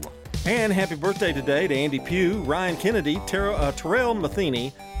Show. And happy birthday today to Andy Pugh, Ryan Kennedy, Terrell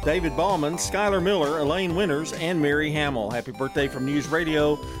Matheny, David Ballman, Skylar Miller, Elaine Winters, and Mary Hamill. Happy birthday from News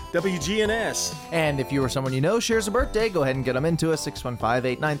Radio WGNS. And if you or someone you know shares a birthday, go ahead and get them into us,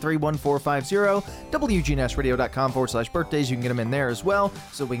 615-893-1450, WGNSradio.com/birthdays. You can get them in there as well,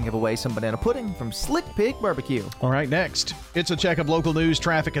 so we can give away some banana pudding from Slick Pig Barbecue. All right, next, it's a check of local news,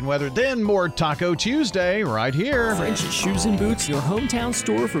 traffic, and weather, then more Taco Tuesday right here. French's Shoes and Boots, your hometown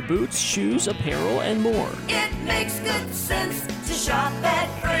store for boots, shoes, apparel, and more. It makes good sense to shop at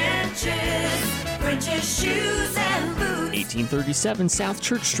French's Shoes and Boots. 1837 South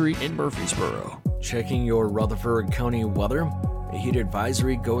Church Street in Murfreesboro. Checking your Rutherford County weather. A heat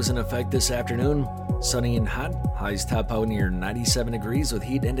advisory goes in effect this afternoon. Sunny and hot. Highs top out near 97 degrees with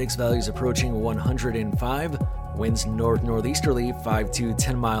heat index values approaching 105. Winds north-northeasterly 5 to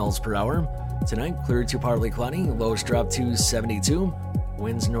 10 miles per hour. Tonight, clear to partly cloudy. Lows drop to 72.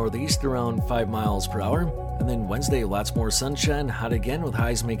 Winds northeast around 5 miles per hour. And then Wednesday, lots more sunshine, hot again with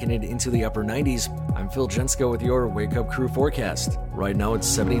highs making it into the upper 90s. I'm Phil Jensko with your Wake Up Crew forecast. Right now it's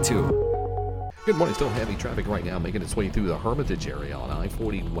 72. Good morning. Still heavy traffic right now making its way through the Hermitage area on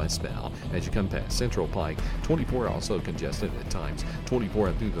I-40 westbound as you come past Central Pike. 24 also congested at times.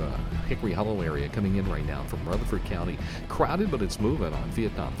 24 through the Hickory Hollow area coming in right now from Rutherford County. Crowded, but it's moving on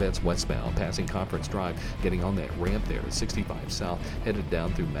Vietnam Vets westbound, passing Conference Drive, getting on that ramp there at 65 South, headed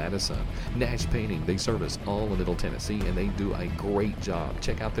down through Madison. Nash Painting, they service all of Middle Tennessee, and they do a great job.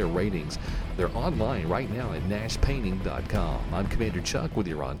 Check out their ratings. They're online right now at nashpainting.com. I'm Commander Chuck with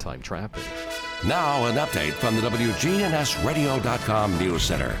your on-time traffic. Now an update from the WGNSradio.com News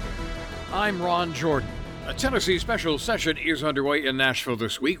Center. I'm Ron Jordan. A Tennessee special session is underway in Nashville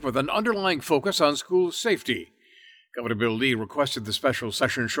this week with an underlying focus on school safety. Governor Bill Lee requested the special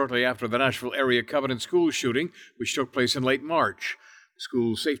session shortly after the Nashville area Covenant School shooting, which took place in late March. The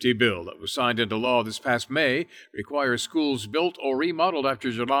school safety bill that was signed into law this past May requires schools built or remodeled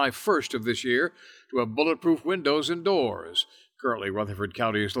after July 1st of this year to have bulletproof windows and doors. Currently, Rutherford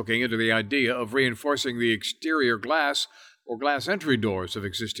County is looking into the idea of reinforcing the exterior glass or glass entry doors of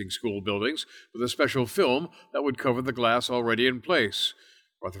existing school buildings with a special film that would cover the glass already in place.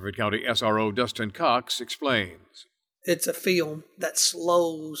 Rutherford County SRO Dustin Cox explains. It's a film that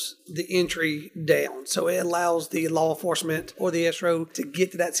slows the entry down, so it allows the law enforcement or the SRO to get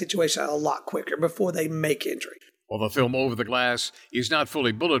to that situation a lot quicker before they make entry. While the film over the glass is not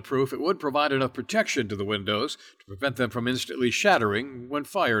fully bulletproof, it would provide enough protection to the windows to prevent them from instantly shattering when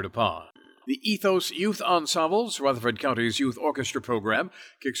fired upon. The Ethos Youth Ensembles, Rutherford County's youth orchestra program,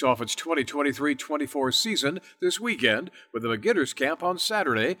 kicks off its 2023-24 season this weekend with a beginners camp on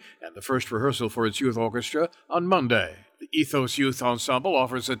Saturday and the first rehearsal for its youth orchestra on Monday. The Ethos Youth Ensemble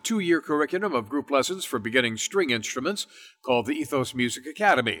offers a 2-year curriculum of group lessons for beginning string instruments called the Ethos Music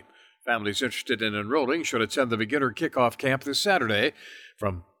Academy. Families interested in enrolling should attend the beginner kickoff camp this Saturday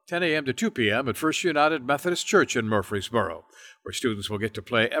from 10 a.m. to 2 p.m. at First United Methodist Church in Murfreesboro, where students will get to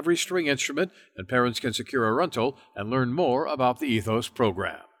play every string instrument and parents can secure a rental and learn more about the Ethos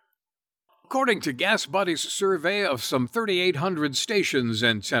program. According to Gas Buddy's survey of some 3,800 stations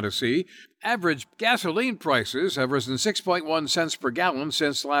in Tennessee, average gasoline prices have risen 6.1 cents per gallon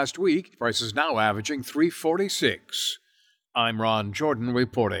since last week, prices now averaging $3.46. I'm Ron Jordan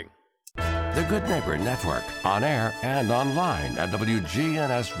reporting. The Good Neighbor Network, on air and online at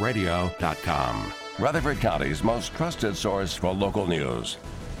WGNSradio.com. Rutherford County's most trusted source for local news.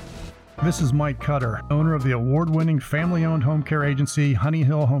 This is Mike Cutter, owner of the award-winning family-owned home care agency, Honey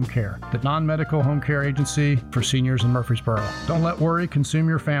Hill Home Care, the non-medical home care agency for seniors in Murfreesboro. Don't let worry consume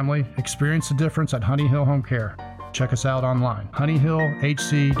your family. Experience the difference at Honey Hill Home Care. Check us out online,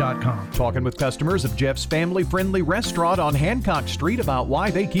 honeyhillhc.com. Talking with customers of Jeff's family-friendly restaurant on Hancock Street about why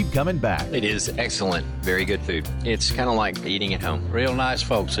they keep coming back. It is excellent. Very good food. It's kind of like eating at home. Real nice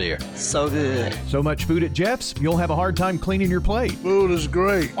folks here. So good. So much food at Jeff's, you'll have a hard time cleaning your plate. Food is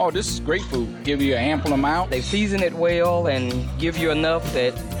great. Oh, this is great food. Give you an ample amount. They season it well and give you enough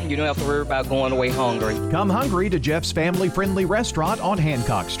that you don't have to worry about going away hungry. Come hungry to Jeff's family-friendly restaurant on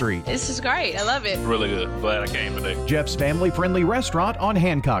Hancock Street. This is great. I love it. Really good. Glad I came today. Jeff's family-friendly restaurant on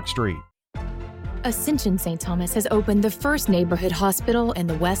Hancock Street. Ascension St. Thomas has opened the first neighborhood hospital in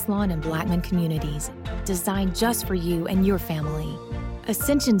the West Lawn and Blackman communities, designed just for you and your family.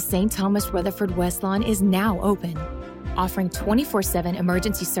 Ascension St. Thomas Rutherford West Lawn is now open. offering 24/7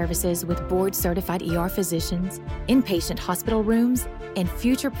 emergency services with board-certified ER physicians, inpatient hospital rooms, and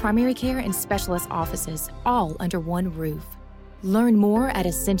future primary care and specialist offices, all under one roof. Learn more at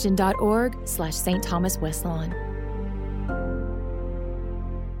ascension.org/St. Thomas Westlawn.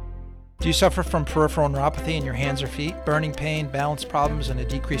 Do you suffer from peripheral neuropathy in your hands or feet, burning pain, balance problems, and a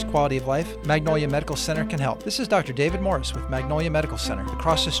decreased quality of life? Magnolia Medical Center can help. This is Dr. David Morris with Magnolia Medical Center,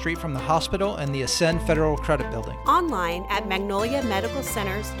 across the street from the hospital and the Ascend Federal Credit Building. Online at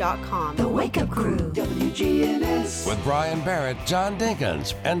magnoliamedicalcenters.com. The Wake Up Crew, WGNS. With Brian Barrett, John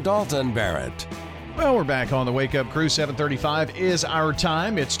Dinkins, and Dalton Barrett. Well, we're back on the Wake Up Crew. 7:35 is our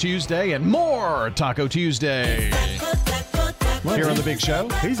time. It's Tuesday and more Taco Tuesday. Here on the big show.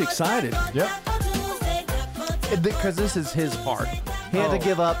 He's excited. Yep. Because this is his part. He had to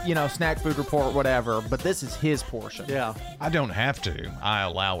give up, snack food report, whatever, but this is his portion. Yeah. I don't have to. I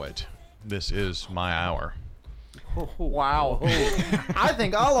allow it. This is my hour. Wow. I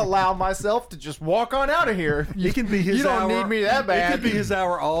think I'll allow myself to just walk on out of here. It can be his You don't hour. need me that bad. It could be his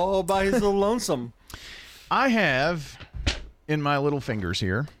hour all by his little lonesome. I have in my little fingers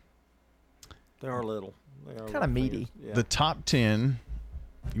here. They are little. Kind of meaty. Yeah. The top 10.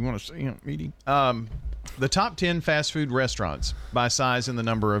 You want to say meaty? The top 10 fast food restaurants by size and the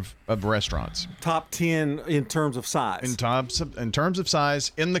number of restaurants. Top 10 in terms of size. In terms of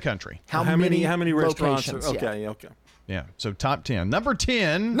size in the country. How many restaurants? locations? Okay. Yeah. So top 10. Number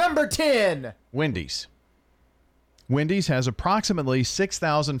 10. Number 10. Wendy's. Wendy's has approximately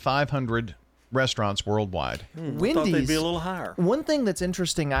 6,500 restaurants worldwide. Wendy's. I thought they'd be a little higher. One thing that's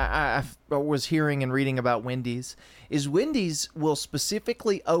interesting I was hearing and reading about Wendy's is Wendy's will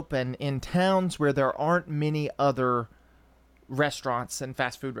specifically open in towns where there aren't many other restaurants and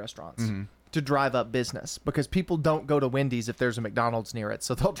fast food restaurants to drive up business, because people don't go to Wendy's if there's a McDonald's near it.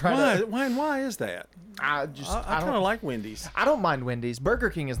 So they'll try to... Why is that? I kind of like Wendy's. I don't mind Wendy's. Burger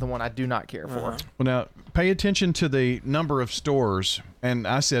King is the one I do not care for. Well, now, pay attention to the number of stores. And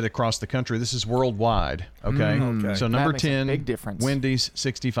I said across the country, this is worldwide. Okay. Okay. So That number makes a 10, big difference. Wendy's,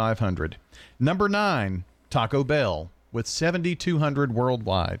 6,500. Number 9, Taco Bell, with 7,200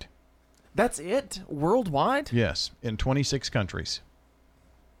 worldwide. That's it? Worldwide? Yes, in 26 countries.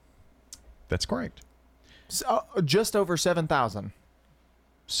 That's correct. So, just over 7,000.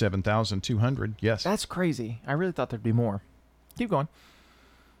 7,200, yes. That's crazy. I really thought there'd be more. Keep going.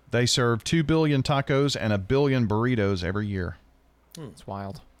 They serve 2 billion tacos and 1 billion burritos every year. It's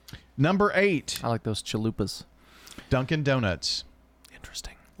wild. Number 8. I like those chalupas. Dunkin' Donuts.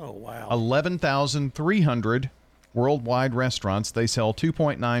 Interesting. Oh, wow. 11,300 worldwide restaurants. They sell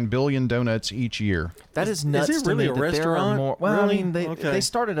 2.9 billion donuts each year. That is nuts. Is it really to me a that there are restaurant? more. Well, Really? I mean, Okay. they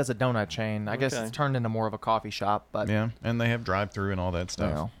started as a donut chain. I guess Okay. it's turned into more of a coffee shop. But Yeah, and they have drive-through and all that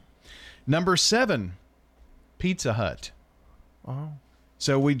stuff. Well. Number 7, Pizza Hut. Oh.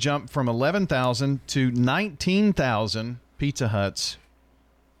 So we jumped from 11,000 to 19,000 Pizza Huts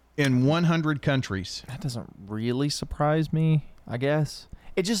in 100 countries. That doesn't really surprise me, I guess.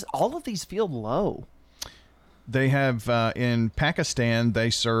 It just, all of these feel low. They have, in Pakistan,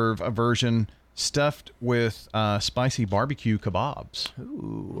 they serve a version stuffed with spicy barbecue kebabs.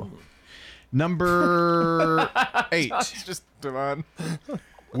 Ooh. Number 8. It's just divine.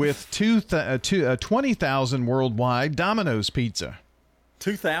 With 20,000 worldwide, Domino's Pizza.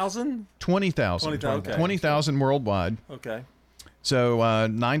 2,000? 20,000. 20,000, okay. 20,000 worldwide. Okay. So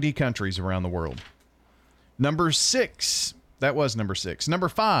 90 countries around the world. Number 6. That was number 6. Number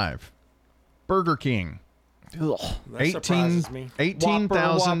 5. Burger King. Ugh. That surprises me.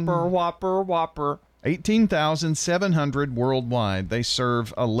 18,000. Whopper. 18,700 worldwide. They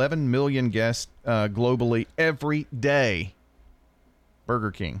serve 11 million guests globally every day.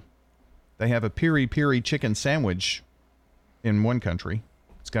 Burger King. They have a piri-piri chicken sandwich in one country.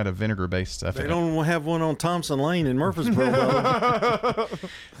 It's got a vinegar-based stuff They in it. don't have one on Thompson Lane in Murfreesboro, though.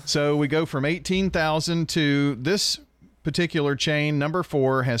 So we go from 18,000 to this particular chain. Number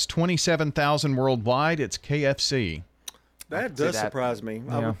 4 has 27,000 worldwide. It's KFC. That does surprise me.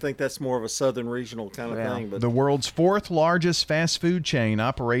 I Yeah. would think that's more of a southern regional kind of thing. But The world's 4th largest fast food chain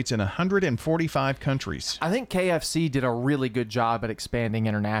operates in 145 countries. I think KFC did a really good job at expanding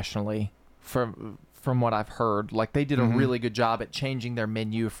internationally from what I've heard. Like, they did a really good job at changing their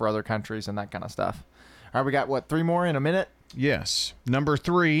menu for other countries and that kind of stuff. All right, we got, 3 more in a minute? Yes. Number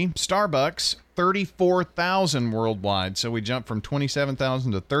 3, Starbucks, 34,000 worldwide. So we jumped from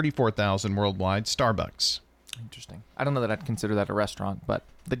 27,000 to 34,000 worldwide. Starbucks. Interesting. I don't know that I'd consider that a restaurant, but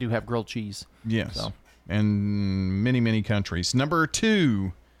they do have grilled cheese. Yes. So. And many, many countries. Number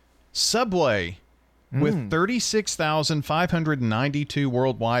 2, Subway, with 36,592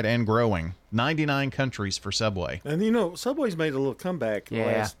 worldwide and growing. 99 countries for Subway. And Subway's made a little comeback the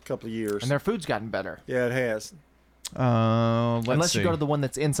last couple of years. And their food's gotten better. Yeah, it has. Unless you go to the one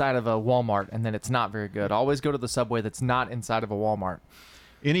that's inside of a Walmart, and then it's not very good. Always go to the Subway that's not inside of a Walmart.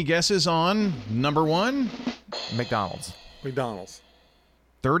 Any guesses on number one? McDonald's.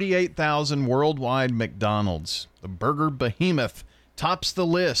 38,000 worldwide McDonald's. The burger behemoth tops the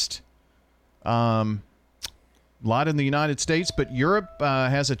list. A lot in the United States, but Europe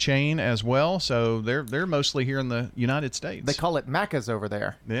has a chain as well, so they're mostly here in the United States. They call it Macca's over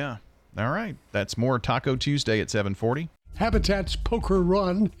there. Yeah. All right. That's more Taco Tuesday at 7:40. Habitat's Poker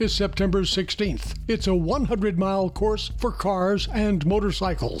Run is September 16th. It's a 100-mile course for cars and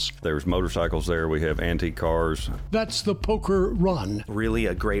motorcycles. There's motorcycles there. We have antique cars. That's the Poker Run. Really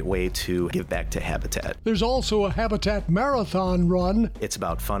a great way to give back to Habitat. There's also a Habitat Marathon Run. It's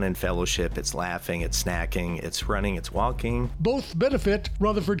about fun and fellowship. It's laughing, it's snacking, it's running, it's walking. Both benefit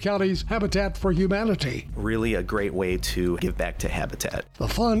Rutherford County's Habitat for Humanity. Really a great way to give back to Habitat. The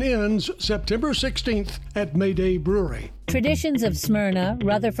fun ends September 16th at Mayday Brewery. Traditions of Smyrna,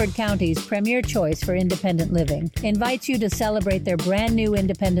 Rutherford County's premier choice for independent living, invites you to celebrate their brand new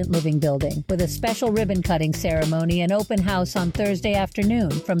independent living building with a special ribbon cutting ceremony and open house on Thursday afternoon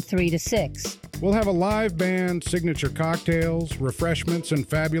from 3 to 6. We'll have a live band, signature cocktails, refreshments, and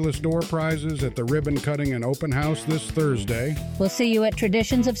fabulous door prizes at the ribbon cutting and open house this Thursday. We'll see you at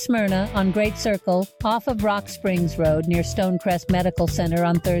Traditions of Smyrna on Great Circle off of Rock Springs Road near Stonecrest Medical Center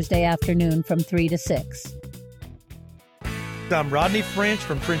on Thursday afternoon from 3 to 6. I'm Rodney French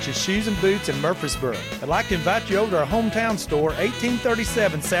from French's Shoes and Boots in Murfreesboro. I'd like to invite you over to our hometown store,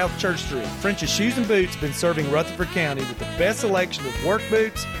 1837 South Church Street. French's Shoes and Boots have been serving Rutherford County with the best selection of work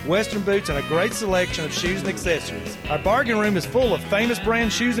boots, western boots, and a great selection of shoes and accessories. Our bargain room is full of famous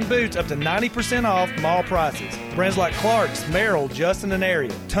brand shoes and boots up to 90% off mall prices. Brands like Clark's, Merrill, Justin, and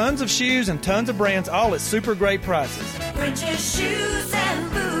Ariat. Tons of shoes and tons of brands, all at super great prices. French's Shoes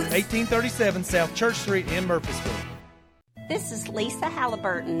and Boots. 1837 South Church Street in Murfreesboro. This is Lisa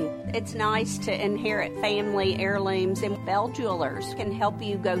Halliburton. It's nice to inherit family heirlooms, and Bell Jewelers can help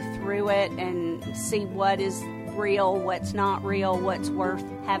you go through it and see what is real, what's not real, what's worth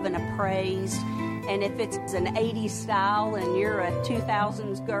having appraised. And if it's an 80s style and you're a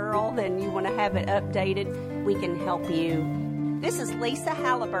 2000s girl, then you want to have it updated, we can help you. This is Lisa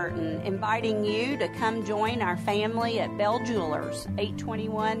Halliburton inviting you to come join our family at Bell Jewelers,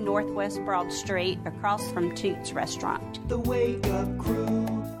 821 Northwest Broad Street, across from Toots Restaurant. The Wake Up Crew,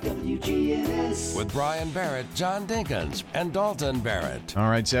 WGNS. With Brian Barrett, John Dinkins, and Dalton Barrett.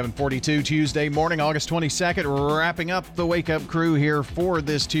 All right, 7:42 Tuesday morning, August 22nd, wrapping up the Wake Up Crew here for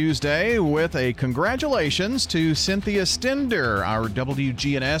this Tuesday with a congratulations to Cynthia Stender, our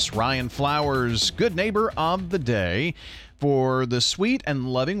WGNS Ryan Flowers Good Neighbor of the Day, for the sweet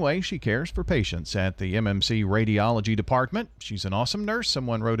and loving way she cares for patients at the MMC Radiology Department. She's an awesome nurse,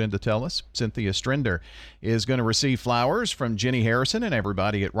 someone wrote in to tell us. Cynthia Stender is going to receive flowers from Jenny Harrison and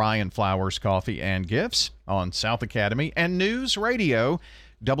everybody at Ryan Flowers Coffee and Gifts on South Academy and News Radio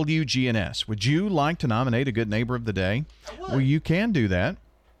WGNS. Would you like to nominate a Good Neighbor of the Day? Well, you can do that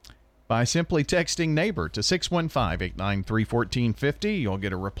by simply texting neighbor to 615-893-1450. You'll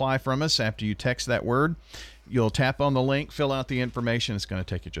get a reply from us after you text that word. You'll tap on the link, fill out the information. It's going to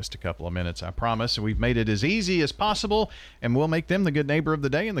take you just a couple of minutes, I promise. We've made it as easy as possible, and we'll make them the Good Neighbor of the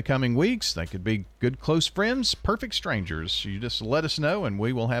Day in the coming weeks. They could be good, close friends, perfect strangers. You just let us know, and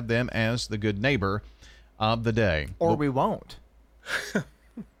we will have them as the Good Neighbor of the Day. Or we won't.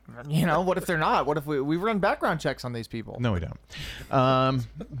 You know, what if they're not? What if we run background checks on these people? No, we don't.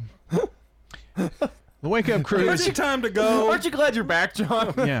 The Wake Up Crew. Is it time to go? Aren't you glad you're back,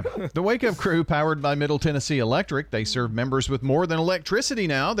 John? Yeah. The Wake Up Crew, powered by Middle Tennessee Electric. They serve members with more than electricity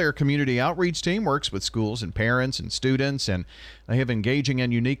now. Their community outreach team works with schools and parents and students, and they have engaging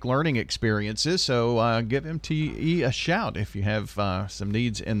and unique learning experiences. So give MTE a shout if you have some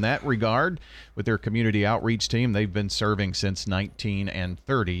needs in that regard. With their community outreach team, they've been serving since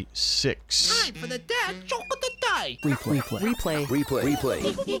 1936. Time for the dad joke of the day. Replay.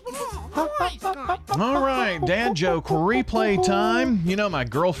 All right, dad joke replay time. You know, my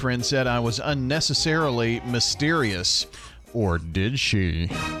girlfriend said I was unnecessarily mysterious. Or did she?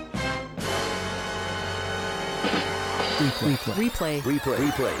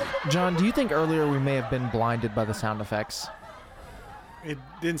 Replay. John, do you think earlier we may have been blinded by the sound effects? It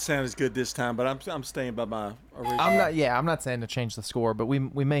didn't sound as good this time, but I'm staying by my original. I'm not saying to change the score, but we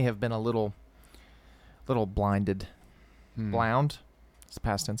may have been a little blinded. Blound? It's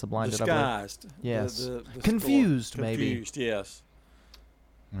past tense of blinded. Disguised. Yes. The confused, score. maybe. Confused, yes.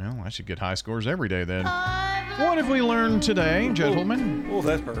 Well, I should get high scores every day then. What have we learned today, gentlemen? Oh,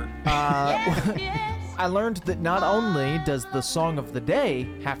 that hurt. I learned that not only does the song of the day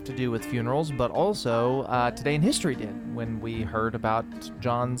have to do with funerals, but also Today in History did when we heard about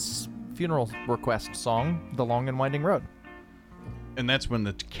John's funeral request song, The Long and Winding Road. And that's when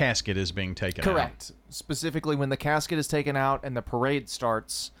the casket is being taken out. Correct. Specifically, when the casket is taken out and the parade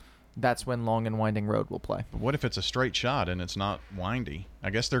starts, that's when Long and Winding Road will play. But what if it's a straight shot and it's not windy? I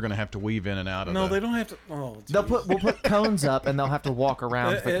guess they're going to have to weave in and out of No, they don't have to. Oh, we'll put cones up, and they'll have to walk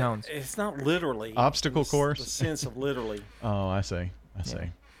around the cones. It's not literally. Obstacle course? The sense of literally. Oh, I see. I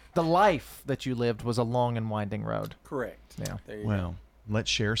see. The life that you lived was a long and winding road. Correct. Yeah. Well, let's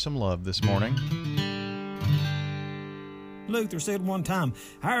share some love this morning. Luther said one time,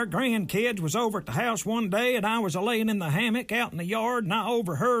 our grandkids was over at the house one day, and I was a-laying in the hammock out in the yard, and I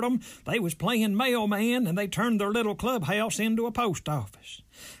overheard them. They was playing mailman, and they turned their little clubhouse into a post office.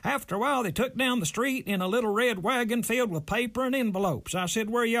 After a while, they took down the street in a little red wagon filled with paper and envelopes. I said,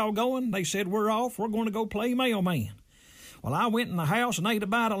 where y'all going? They said, we're off. We're going to go play mailman. Well, I went in the house and ate a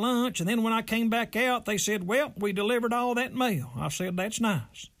bite of lunch, and then when I came back out, they said, well, we delivered all that mail. I said, that's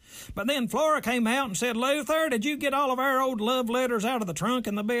nice. But then Flora came out and said, Luther, did you get all of our old love letters out of the trunk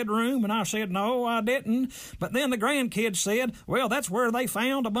in the bedroom? And I said, no, I didn't. But then the grandkids said, well, that's where they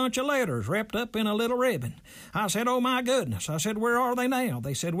found a bunch of letters wrapped up in a little ribbon. I said, oh, my goodness. I said, where are they now?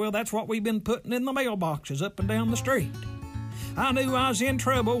 They said, well, that's what we've been putting in the mailboxes up and down the street. I knew I was in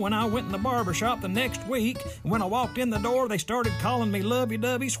trouble when I went in the barber shop the next week. And when I walked in the door, they started calling me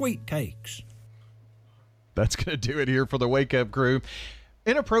lovey-dovey sweet cakes. That's going to do it here for the Wake Up Crew.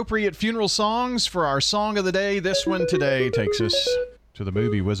 Inappropriate funeral songs for our song of the day. This one today takes us to the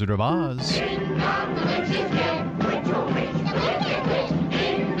movie Wizard of Oz.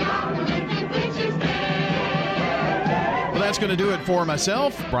 Well, that's going to do it for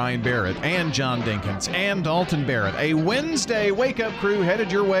myself, Brian Barrett, and John Dinkins, and Dalton Barrett. A Wednesday Wake Up Crew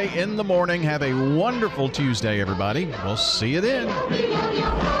headed your way in the morning. Have a wonderful Tuesday, everybody. We'll see you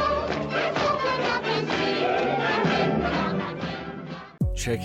then.